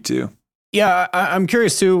to speak to. Yeah, I'm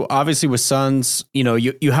curious too. Obviously, with sons,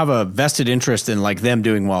 you have a vested interest in like them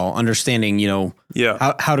doing well, understanding,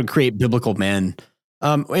 how to create biblical men.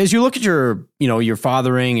 As you look at your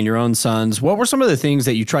fathering and your own sons, what were some of the things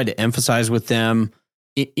that you tried to emphasize with them?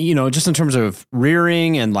 Just in terms of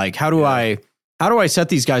rearing and like how do I set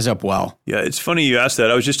these guys up well? Yeah, it's funny you asked that.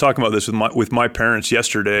 I was just talking about this with my parents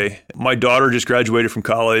yesterday. My daughter just graduated from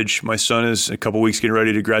college. My son is a couple weeks getting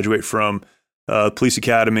ready to graduate from police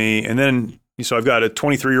academy. And then, so I've got a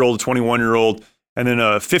 23-year-old, a 21-year-old, and then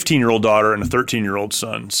a 15-year-old daughter and a 13-year-old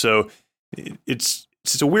son. So it's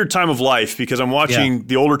a weird time of life because I'm watching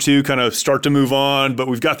the older two kind of start to move on, but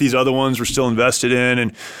we've got these other ones we're still invested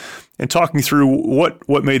in and talking through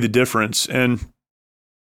what made the difference. And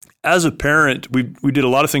as a parent, we did a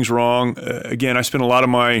lot of things wrong. Again, I spent a lot of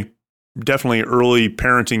my definitely early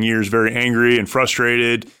parenting years very angry and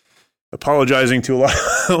frustrated, apologizing to a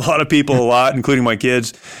lot of people a lot, including my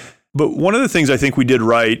kids. But one of the things I think we did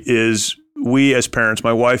right is we as parents,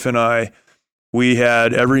 my wife and I, we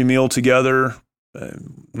had every meal together.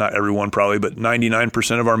 Not everyone probably, but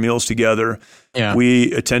 99% of our meals together. Yeah.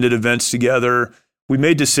 We attended events together. We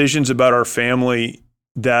made decisions about our family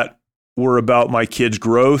that were about my kids'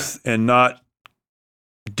 growth and not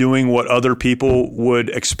doing what other people would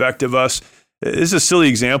expect of us. This is a silly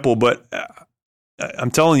example, but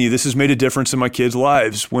I'm telling you, this has made a difference in my kids'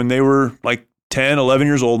 lives. When they were like 10, 11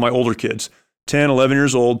 years old, my older kids, 10, 11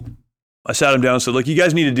 years old, I sat them down and said, look, you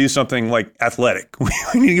guys need to do something like athletic.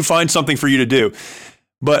 We need to find something for you to do.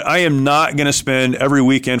 But I am not going to spend every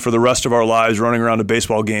weekend for the rest of our lives running around to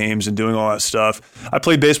baseball games and doing all that stuff. I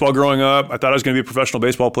played baseball growing up. I thought I was going to be a professional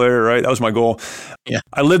baseball player, right? That was my goal. Yeah.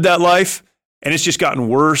 I lived that life, and it's just gotten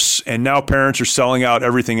worse. And now parents are selling out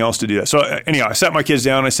everything else to do that. So anyhow, I sat my kids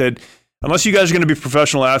down and I said, unless you guys are going to be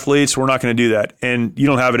professional athletes, we're not going to do that. And you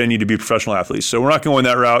don't have it in you to be professional athletes. So we're not going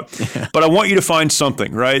that route. But I want you to find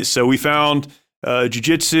something, right? So we found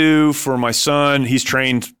jiu-jitsu for my son. He's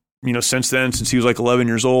trained since then, since he was like 11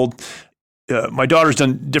 years old. My daughter's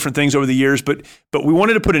done different things over the years, but we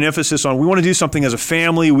wanted to put an emphasis on, we want to do something as a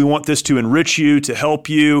family. We want this to enrich you, to help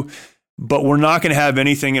you, but we're not going to have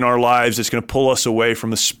anything in our lives that's going to pull us away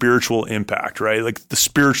from the spiritual impact, right? Like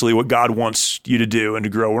spiritually what God wants you to do and to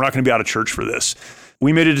grow. We're not going to be out of church for this.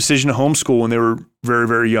 We made a decision to homeschool when they were very,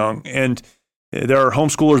 very young. And there are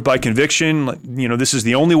homeschoolers by conviction. This is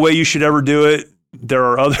the only way you should ever do it. There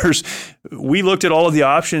are others. We looked at all of the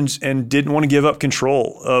options and didn't want to give up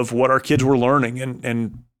control of what our kids were learning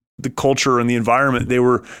and the culture and the environment they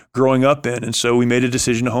were growing up in. And so we made a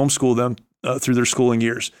decision to homeschool them through their schooling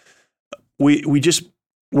years. We just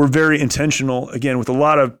were very intentional, again, with a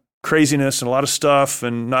lot of craziness and a lot of stuff,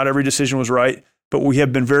 and not every decision was right, but we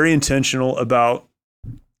have been very intentional about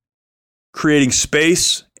creating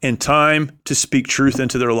space and time to speak truth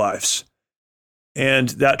into their lives. And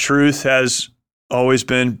that truth has always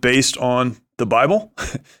been based on the Bible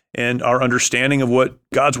and our understanding of what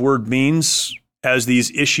God's word means as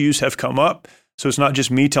these issues have come up. So it's not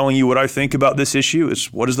just me telling you what I think about this issue.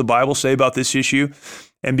 It's what does the Bible say about this issue?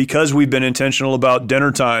 And because we've been intentional about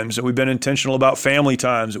dinner times, and we've been intentional about family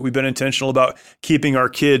times, and we've been intentional about keeping our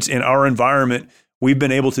kids in our environment, we've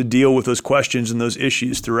been able to deal with those questions and those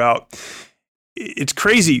issues throughout. It's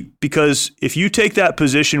crazy because if you take that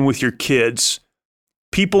position with your kids,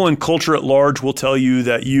 people in culture at large will tell you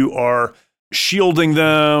that you are shielding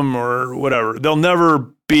them or whatever. They'll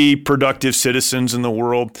never be productive citizens in the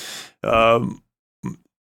world.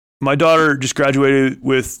 My daughter just graduated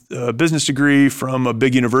with a business degree from a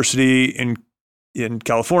big university in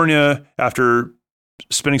California after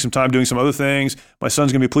spending some time doing some other things. My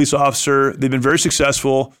son's going to be a police officer. They've been very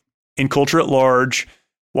successful in culture at large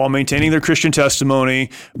while maintaining their Christian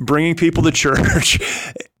testimony, bringing people to church.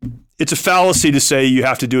 It's a fallacy to say you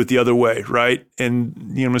have to do it the other way, right? And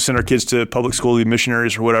I'm going to send our kids to public school, be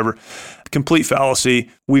missionaries or whatever. Complete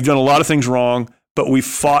fallacy. We've done a lot of things wrong, but we've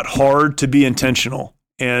fought hard to be intentional.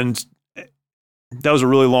 And that was a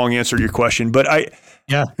really long answer to your question, but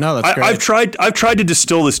that's great. I've tried to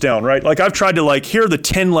distill this down, right? Like I've tried to here are the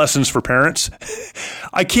 10 lessons for parents.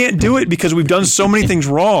 I can't do it because we've done so many things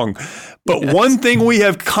wrong. But one thing we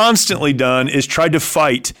have constantly done is tried to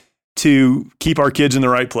fight to keep our kids in the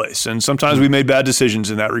right place. And sometimes we made bad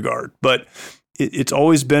decisions in that regard, but it's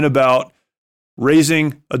always been about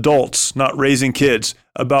raising adults, not raising kids,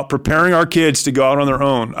 about preparing our kids to go out on their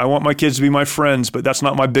own. I want my kids to be my friends, but that's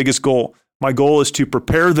not my biggest goal. My goal is to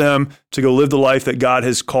prepare them to go live the life that God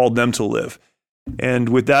has called them to live. And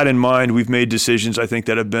with that in mind, we've made decisions, I think,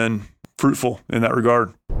 that have been fruitful in that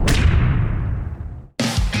regard.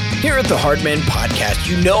 Here at the Hard Men Podcast,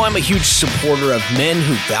 I'm a huge supporter of men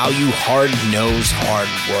who value hard-nosed hard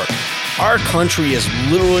work. Our country is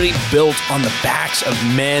literally built on the backs of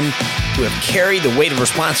men who have carried the weight of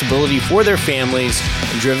responsibility for their families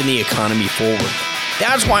and driven the economy forward.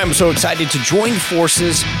 That's why I'm so excited to join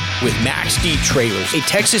forces with Max D Trailers, a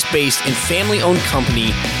Texas-based and family-owned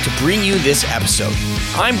company, to bring you this episode.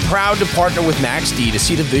 I'm proud to partner with Max D to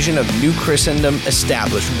see the vision of New Christendom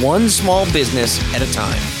established one small business at a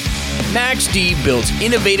time. Max D builds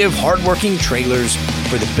innovative, hardworking trailers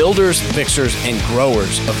for the builders, fixers, and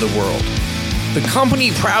growers of the world. The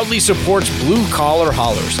company proudly supports blue-collar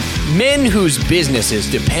haulers, men whose businesses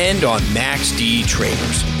depend on Max D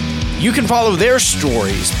Trailers. You can follow their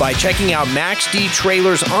stories by checking out Max D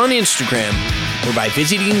Trailers on Instagram or by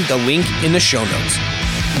visiting the link in the show notes.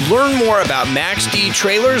 Learn more about Max D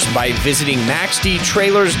Trailers by visiting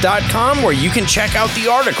maxdtrailers.com, where you can check out the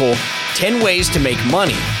article, 10 Ways to Make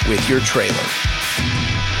Money with Your Trailer.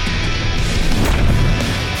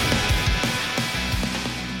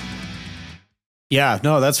 Yeah,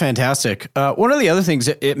 no, that's fantastic. One of the other things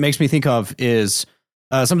it makes me think of is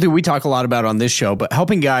something we talk a lot about on this show, but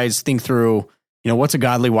helping guys think through, what's a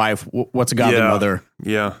godly wife? What's a godly mother?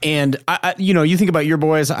 Yeah. And, you think about your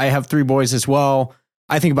boys. I have 3 boys as well.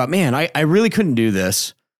 I think about, man, I really couldn't do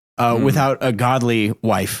this without a godly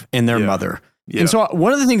wife and their mother. Yeah. And so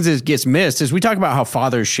one of the things that gets missed is we talk about how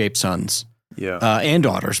fathers shape sons and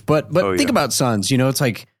daughters. But think about sons. It's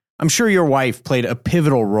like, I'm sure your wife played a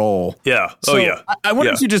pivotal role. Yeah. So I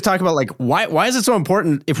wanted to just talk about, like, why is it so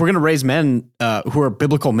important if we're going to raise men who are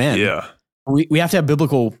biblical men? Yeah. We have to have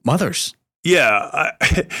biblical mothers. Yeah.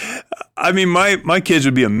 I mean, my kids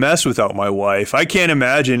would be a mess without my wife. I can't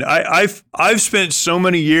imagine. I've spent so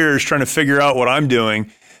many years trying to figure out what I'm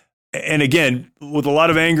doing. And again, with a lot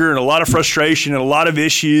of anger and a lot of frustration and a lot of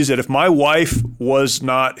issues, that if my wife was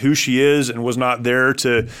not who she is and was not there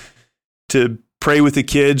to pray with the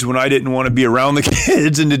kids when I didn't want to be around the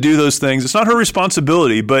kids and to do those things, it's not her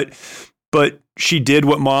responsibility, but she did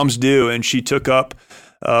what moms do, and she took up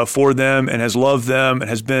for them and has loved them and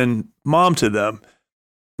has been mom to them.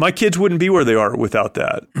 My kids wouldn't be where they are without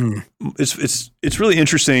that. It's really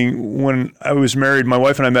interesting. When I was married, my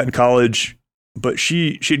wife and I met in college, but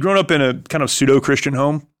she'd grown up in a kind of pseudo-Christian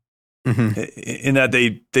home, in that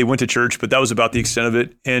they went to church, but that was about the extent of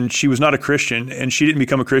it. And she was not a Christian, and she didn't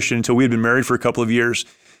become a Christian until we had been married for a couple of years.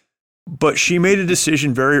 But she made a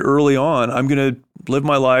decision very early on. I'm going to live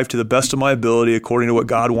my life to the best of my ability according to what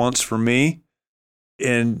God wants for me,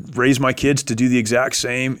 and raise my kids to do the exact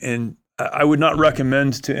same. And I would not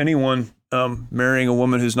recommend to anyone marrying a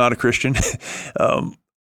woman who's not a Christian.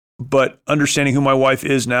 But understanding who my wife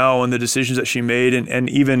is now and the decisions that she made, and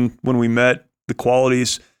even when we met, the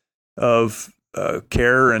qualities of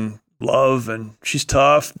care and love, and she's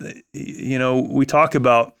tough. We talk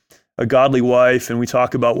about a godly wife, and we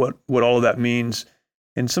talk about what all of that means.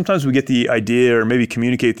 And sometimes we get the idea, or maybe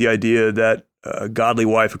communicate the idea, that a godly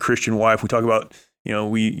wife, a Christian wife, we talk about,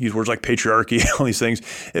 we use words like patriarchy, all these things.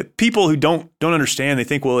 People who don't understand, they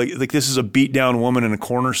think, well, like this is a beat down woman in a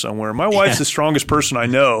corner somewhere. My wife's the strongest person I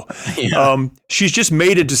know. Yeah. She's just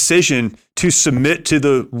made a decision to submit to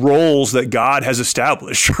the roles that God has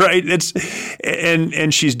established, right?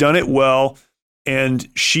 And she's done it well, and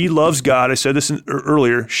she loves God. I said this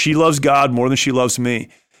earlier. She loves God more than she loves me.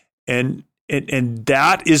 And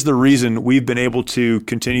that is the reason we've been able to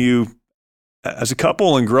continue as a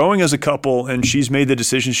couple and growing as a couple. And she's made the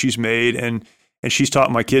decisions she's made, and she's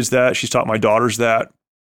taught my kids that. She's taught my daughters that.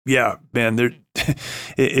 Yeah, man,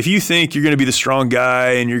 if you think you're going to be the strong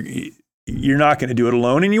guy, and you're not going to do it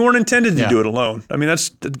alone, and you weren't intended to do it alone. I mean, that's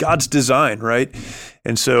God's design, right?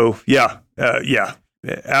 And so,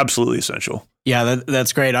 absolutely essential. Yeah,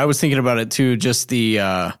 that's great. I was thinking about it too. Just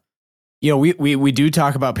the, we do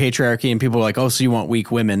talk about patriarchy, and people are like, oh, so you want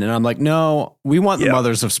weak women? And I'm like, no, we want the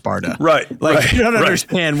mothers of Sparta. Right. You don't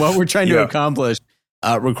understand what we're trying to accomplish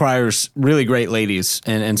requires really great ladies.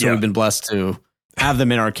 And so we've been blessed to have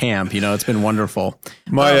them in our camp. It's been wonderful.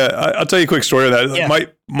 I'll tell you a quick story of that. Yeah.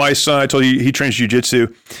 My son, I told you, he trains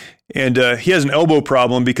jiu-jitsu, and he has an elbow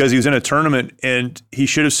problem because he was in a tournament and he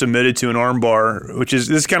should have submitted to an arm bar, this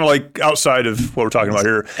is kind of like outside of what we're talking about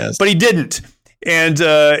here, but he didn't. And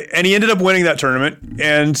he ended up winning that tournament,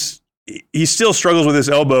 and he still struggles with his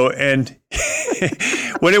elbow. And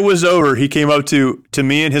when it was over, he came up to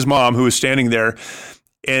me and his mom, who was standing there,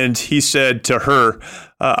 and he said to her,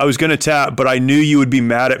 I was going to tap, but I knew you would be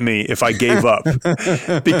mad at me if I gave up,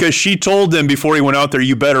 because she told him before he went out there,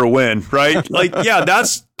 you better win, right? Like, yeah,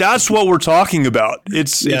 that's what we're talking about.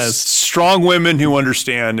 It's strong women who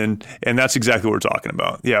understand, and that's exactly what we're talking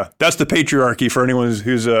about. Yeah, that's the patriarchy for anyone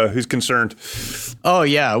who's concerned. Oh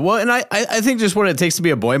yeah, well, and I think just what it takes to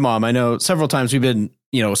be a boy mom. I know several times we've been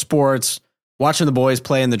sports, watching the boys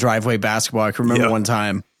play in the driveway basketball. I can remember one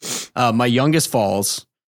time my youngest falls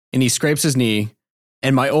and he scrapes his knee.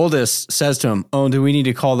 And my oldest says to him, "Oh, do we need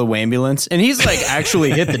to call the ambulance?" And he's like actually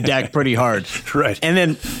hit the deck pretty hard. Right. And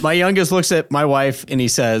then my youngest looks at my wife and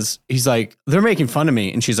he's like, "They're making fun of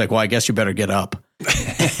me." And she's like, "Well, I guess you better get up."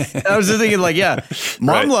 I was just thinking like,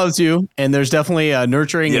 mom loves you and there's definitely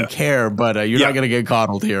nurturing and care, but you're not going to get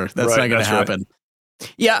coddled here. That's not going to happen.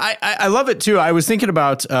 Right. Yeah, I love it too. I was thinking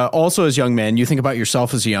about also as young men, you think about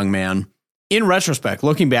yourself as a young man. In retrospect,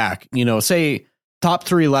 looking back, say top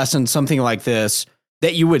 3 lessons, something like this,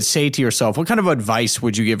 that you would say to yourself. What kind of advice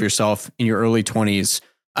would you give yourself in your early 20s?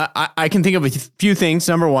 I can think of a few things.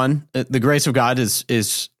 Number one, the grace of God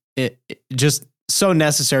is just so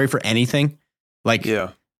necessary for anything. Like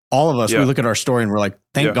all of us, we look at our story and we're like,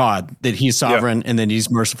 thank God that he's sovereign and that he's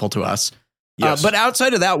merciful to us. Yes. But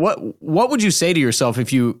outside of that, what would you say to yourself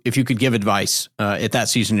if you could give advice at that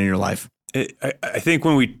season in your life? I think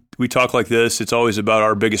when we talk like this, it's always about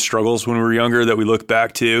our biggest struggles when we were younger that we look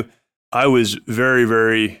back to. I was very,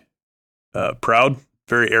 very proud,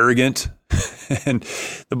 very arrogant. And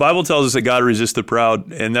the Bible tells us that God resists the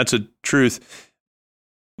proud, and that's a truth.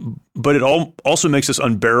 But it also makes us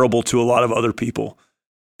unbearable to a lot of other people.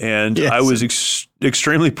 And I was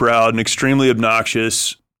extremely proud and extremely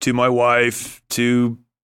obnoxious to my wife, to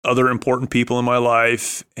other important people in my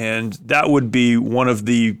life. And that would be one of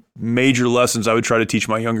the major lessons I would try to teach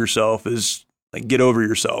my younger self is like, get over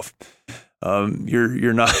yourself.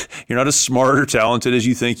 You're not as smart or talented as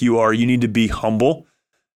you think you are. You need to be humble.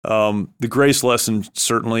 The grace lesson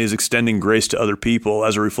certainly is extending grace to other people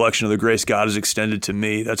as a reflection of the grace God has extended to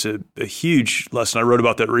me. That's a huge lesson. I wrote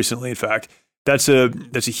about that recently. In fact, that's a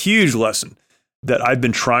huge lesson that I've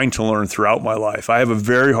been trying to learn throughout my life. I have a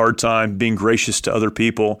very hard time being gracious to other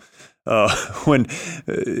people when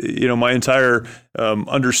my entire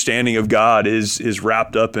understanding of God is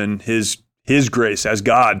wrapped up in His grace as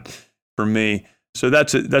God. For me. So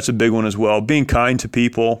that's a big one as well. Being kind to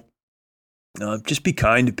people. Just be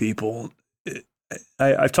kind to people.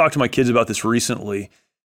 I've talked to my kids about this recently,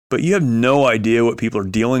 but you have no idea what people are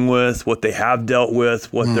dealing with, what they have dealt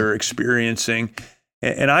with, what they're experiencing.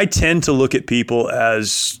 And I tend to look at people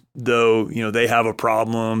as though, they have a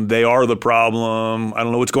problem. They are the problem. I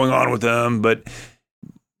don't know what's going on with them, but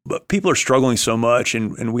people are struggling so much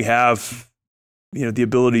and we have the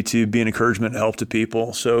ability to be an encouragement and help to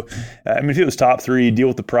people. So, if it was top 3, deal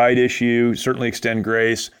with the pride issue, certainly extend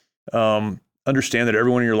grace, understand that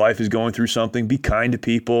everyone in your life is going through something, be kind to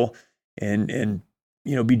people and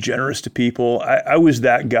be generous to people. I was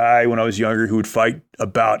that guy when I was younger who would fight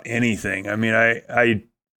about anything.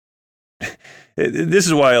 This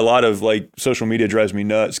is why a lot of like social media drives me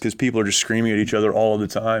nuts because people are just screaming at each other all of the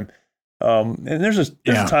time. And there's a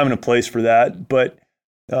time and a place for that, but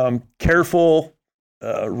careful,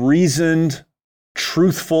 reasoned,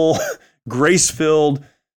 truthful, grace-filled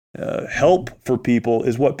help for people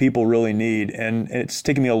is what people really need. And it's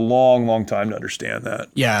taken me a long, long time to understand that.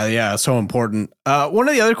 Yeah, so important. One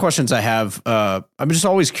of the other questions I have, I'm just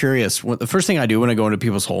always curious. The first thing I do when I go into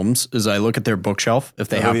people's homes is I look at their bookshelf, if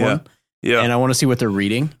they have one. Yeah. And I want to see what they're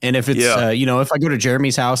reading. And if it's, if I go to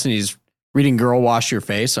Jeremy's house and he's reading Girl Wash Your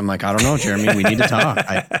Face, I'm like, I don't know, Jeremy, we need to talk.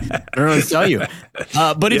 I don't know what to tell you.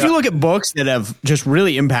 But if you look at books that have just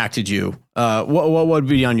really impacted you, what would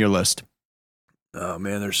be on your list? Oh,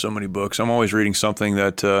 man, there's so many books. I'm always reading something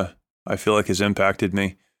that I feel like has impacted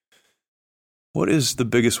me. What is the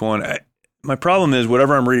biggest one? My problem is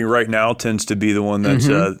whatever I'm reading right now tends to be the one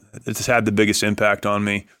that's had the biggest impact on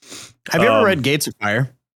me. Have you ever read Gates of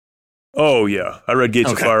Fire? Oh, yeah. I read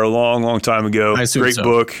Gates of Fire a long, long time ago. Great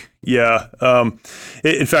book. Yeah.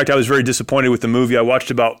 In fact, I was very disappointed with the movie. I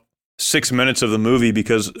watched about 6 minutes of the movie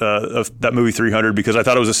because of that movie 300 because I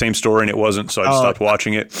thought it was the same story and it wasn't. So I just stopped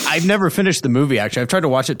watching it. I've never finished the movie, actually. I've tried to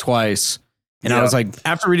watch it twice. And I was like,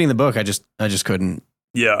 after reading the book, I just couldn't.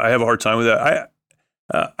 Yeah, I have a hard time with that.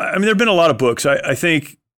 There have been a lot of books. I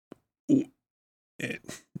think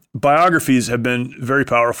biographies have been very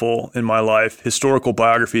powerful in my life. Historical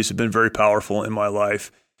biographies have been very powerful in my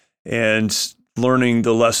life. And learning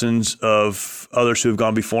the lessons of others who have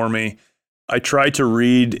gone before me, I try to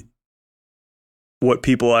read what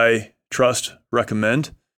people I trust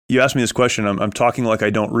recommend. You asked me this question. I'm talking like I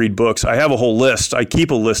don't read books. I have a whole list. I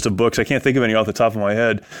keep a list of books. I can't think of any off the top of my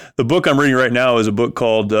head. The book I'm reading right now is a book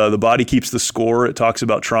called The Body Keeps the Score. It talks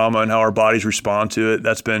about trauma and how our bodies respond to it.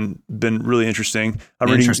 That's been really interesting.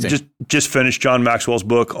 I'm reading just finished John Maxwell's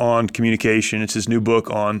book on communication. It's his new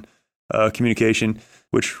book on communication,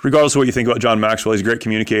 which regardless of what you think about John Maxwell, he's a great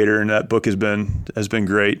communicator, and that book has been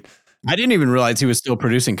great. I didn't even realize he was still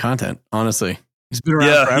producing content, honestly. He's been around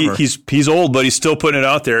Yeah, forever. he's old, but he's still putting it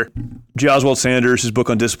out there. J. Oswald Sanders, his book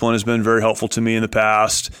on discipline has been very helpful to me in the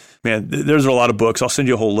past. Man, there's a lot of books. I'll send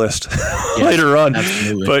you a whole list later on.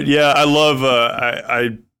 Absolutely. But yeah, I love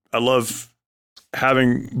I love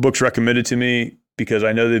having books recommended to me because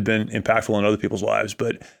I know they've been impactful in other people's lives.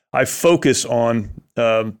 But I focus on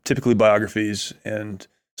typically biographies and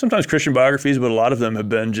sometimes Christian biographies, but a lot of them have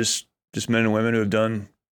been just men and women who have done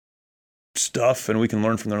stuff, and we can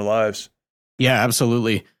learn from their lives. Yeah,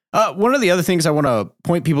 absolutely. One of the other things I want to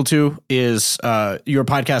point people to is your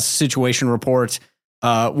podcast Situation Report.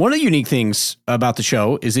 One of the unique things about the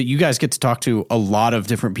show is that you guys get to talk to a lot of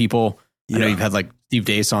different people. I know you've had like Steve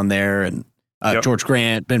Deace on there and George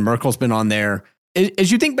Grant, Ben Merkel's been on there.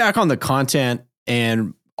 As you think back on the content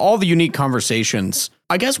and all the unique conversations,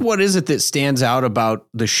 I guess what is it that stands out about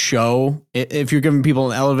the show? If you're giving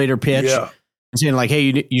people an elevator pitch and saying like,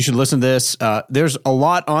 hey, you should listen to this. There's a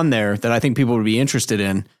lot on there that I think people would be interested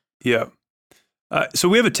in. Yeah. So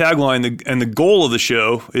we have a tagline, and the goal of the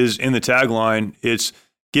show is in the tagline. It's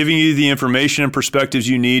giving you the information and perspectives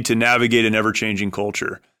you need to navigate an ever-changing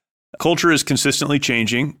culture. Culture is consistently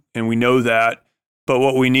changing, and we know that. But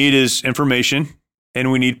what we need is information,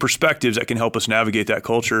 and we need perspectives that can help us navigate that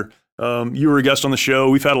culture. You were a guest on the show.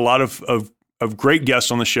 We've had a lot of great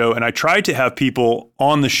guests on the show, and I try to have people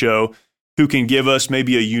on the show who can give us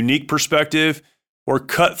maybe a unique perspective or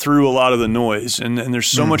cut through a lot of the noise. And there's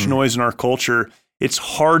so much noise in our culture. It's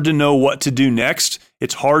hard to know what to do next.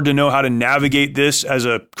 It's hard to know how to navigate this as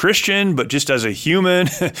a Christian, but just as a human,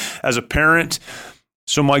 as a parent.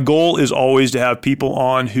 So my goal is always to have people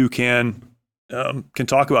on who can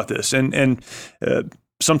talk about this. And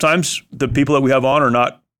sometimes the people that we have on are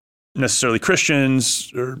not necessarily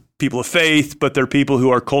Christians or people of faith, but they're people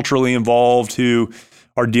who are culturally involved, who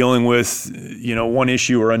are dealing with, one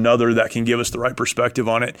issue or another that can give us the right perspective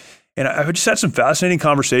on it. And I've just had some fascinating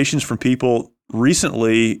conversations from people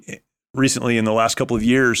recently in the last couple of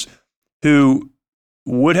years who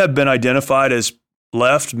would have been identified as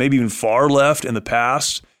left, maybe even far left in the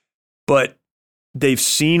past, but they've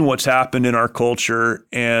seen what's happened in our culture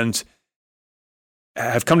and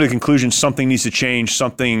have come to the conclusion something needs to change,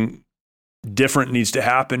 something different needs to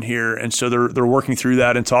happen here. And so they're working through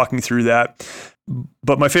that and talking through that.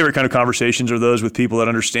 But my favorite kind of conversations are those with people that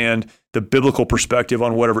understand the biblical perspective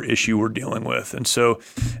on whatever issue we're dealing with. And so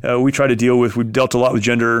we've dealt a lot with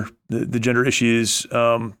the gender issues,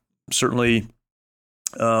 certainly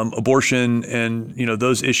abortion and,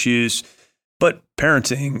 those issues, but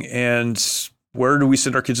parenting and where do we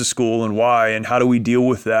send our kids to school and why, and how do we deal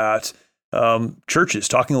with that? Churches,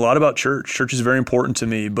 talking a lot about church. Church is very important to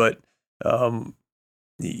me, but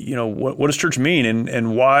what does church mean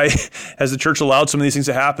and why has the church allowed some of these things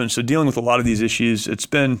to happen? So dealing with a lot of these issues, it's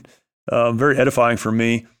been very edifying for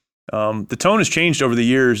me. The tone has changed over the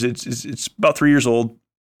years. It's about 3 years old.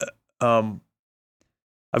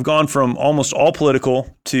 I've gone from almost all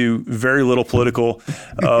political to very little political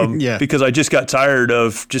because I just got tired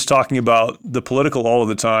of just talking about the political all of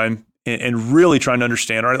the time and really trying to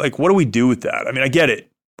understand, all right, like, what do we do with that? I mean, I get it.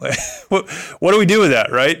 What do we do with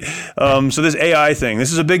that, right? So this AI thing,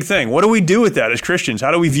 this is a big thing. What do we do with that as Christians?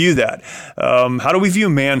 How do we view that? How do we view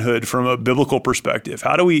manhood from a biblical perspective?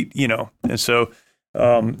 How do we, and so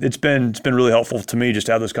it's been really helpful to me just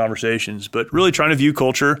to have those conversations, but really trying to view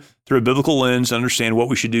culture through a biblical lens, understand what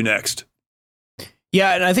we should do next.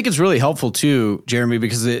 Yeah, and I think it's really helpful too, Jeremy,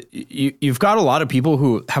 because you've got a lot of people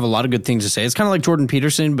who have a lot of good things to say. It's kind of like Jordan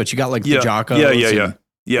Peterson, but you got like the Jocko. Yeah.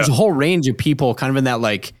 There's a whole range of people kind of in that,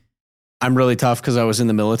 like, I'm really tough because I was in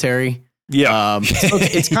the military. Yeah. So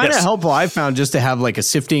it's kind of helpful, I've found, just to have like a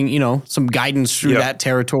sifting, some guidance through that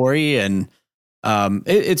territory. And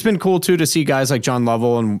it's been cool too to see guys like John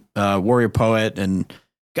Lovell and Warrior Poet and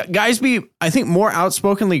guys be, I think, more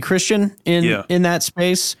outspokenly Christian in that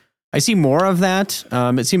space. I see more of that.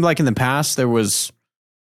 It seemed like in the past there was,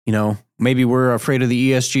 maybe we're afraid of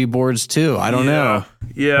the ESG boards too. I don't know.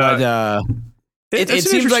 Yeah. But it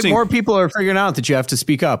seems like more people are figuring out that you have to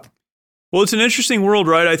speak up. Well, it's an interesting world,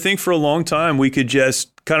 right? I think for a long time we could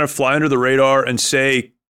just kind of fly under the radar and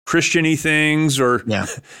say Christian-y things or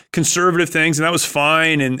conservative things, and that was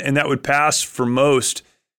fine, and that would pass for most.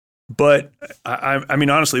 But I mean,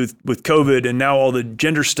 honestly, with COVID and now all the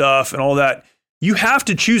gender stuff and all that, you have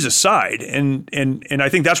to choose a side, and I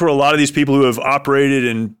think that's where a lot of these people who have operated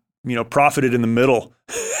and profited in the middle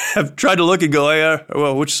have tried to look and go, yeah,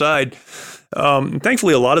 well, which side?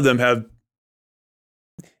 Thankfully, a lot of them have.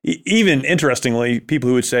 Even interestingly, people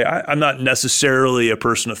who would say, I'm not necessarily a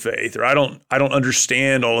person of faith, or I don't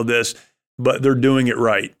understand all of this, but they're doing it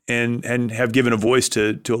right and have given a voice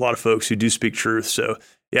to a lot of folks who do speak truth. So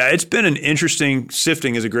Yeah, it's been an interesting,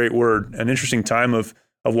 sifting is a great word, an interesting time of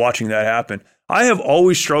watching that happen. I have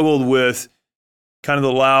always struggled with kind of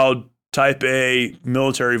the loud type A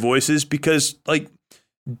military voices because, like,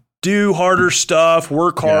 do harder stuff,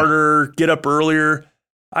 work harder, get up earlier.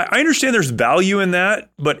 I understand there's value in that,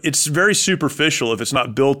 but it's very superficial if it's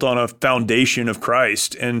not built on a foundation of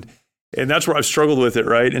Christ. And that's where I've struggled with it,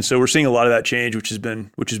 right? And so we're seeing a lot of that change, which has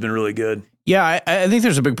been really good. Yeah, I think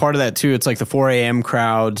there's a big part of that too. It's like the 4 a.m.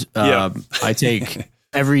 crowd. I take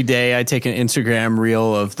every day. I take an Instagram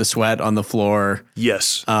reel of the sweat on the floor.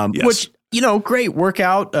 Yes. Which, great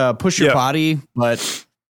workout, push your body, but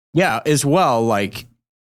as well, like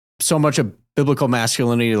so much of biblical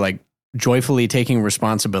masculinity, like joyfully taking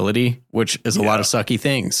responsibility, which is a lot of sucky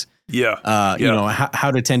things. How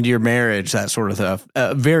to tend to your marriage, that sort of stuff.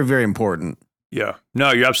 Very, very important. Yeah.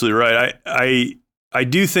 No, you're absolutely right. I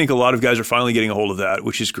do think a lot of guys are finally getting a hold of that,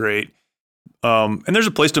 which is great. And there's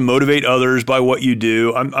a place to motivate others by what you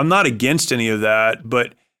do. I'm not against any of that,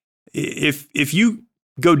 but if you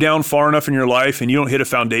go down far enough in your life and you don't hit a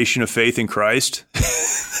foundation of faith in Christ,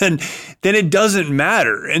 then it doesn't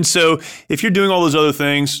matter. And so if you're doing all those other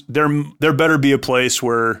things, there better be a place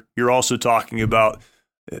where you're also talking about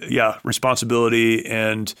responsibility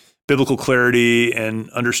and biblical clarity and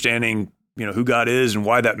understanding, who God is and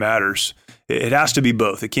why that matters. It has to be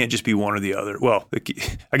both. It can't just be one or the other. Well,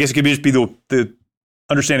 I guess it could just be the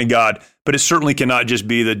understanding God, but it certainly cannot just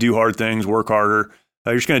be the do hard things, work harder.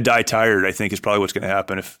 You're just going to die tired, I think, is probably what's going to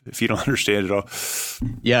happen if you don't understand it all.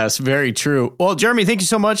 Yes, very true. Well, Jeremy, thank you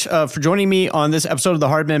so much for joining me on this episode of the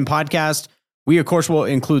Hard Men Podcast. We, of course, will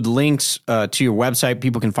include links to your website.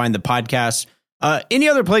 People can find the podcast. Any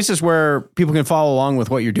other places where people can follow along with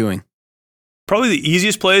what you're doing? Probably the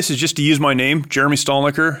easiest place is just to use my name, Jeremy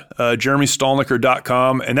Stalnecker,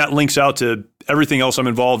 jeremystalnecker.com. And that links out to everything else I'm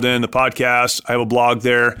involved in, the podcast. I have a blog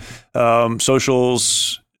there,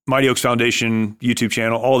 socials, Mighty Oaks Foundation, YouTube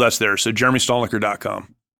channel, all that's there. So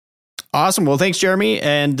jeremystalnecker.com. Awesome. Well, thanks, Jeremy.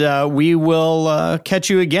 And we will catch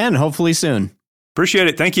you again, hopefully soon. Appreciate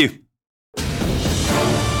it. Thank you.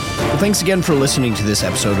 Well, thanks again for listening to this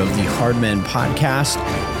episode of the Hard Men Podcast.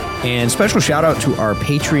 And special shout out to our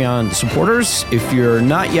Patreon supporters. If you're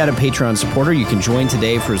not yet a Patreon supporter, you can join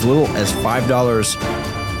today for as little as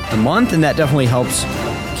 $5 a month. And that definitely helps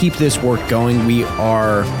keep this work going. We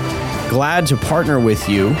are glad to partner with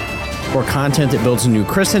you for content that builds a new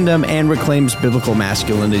Christendom and reclaims biblical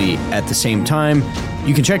masculinity at the same time.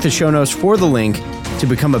 You can check the show notes for the link to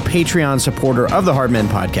become a Patreon supporter of the Hard Men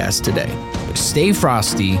Podcast today. Stay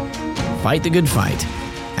frosty, fight the good fight,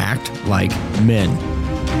 act like men.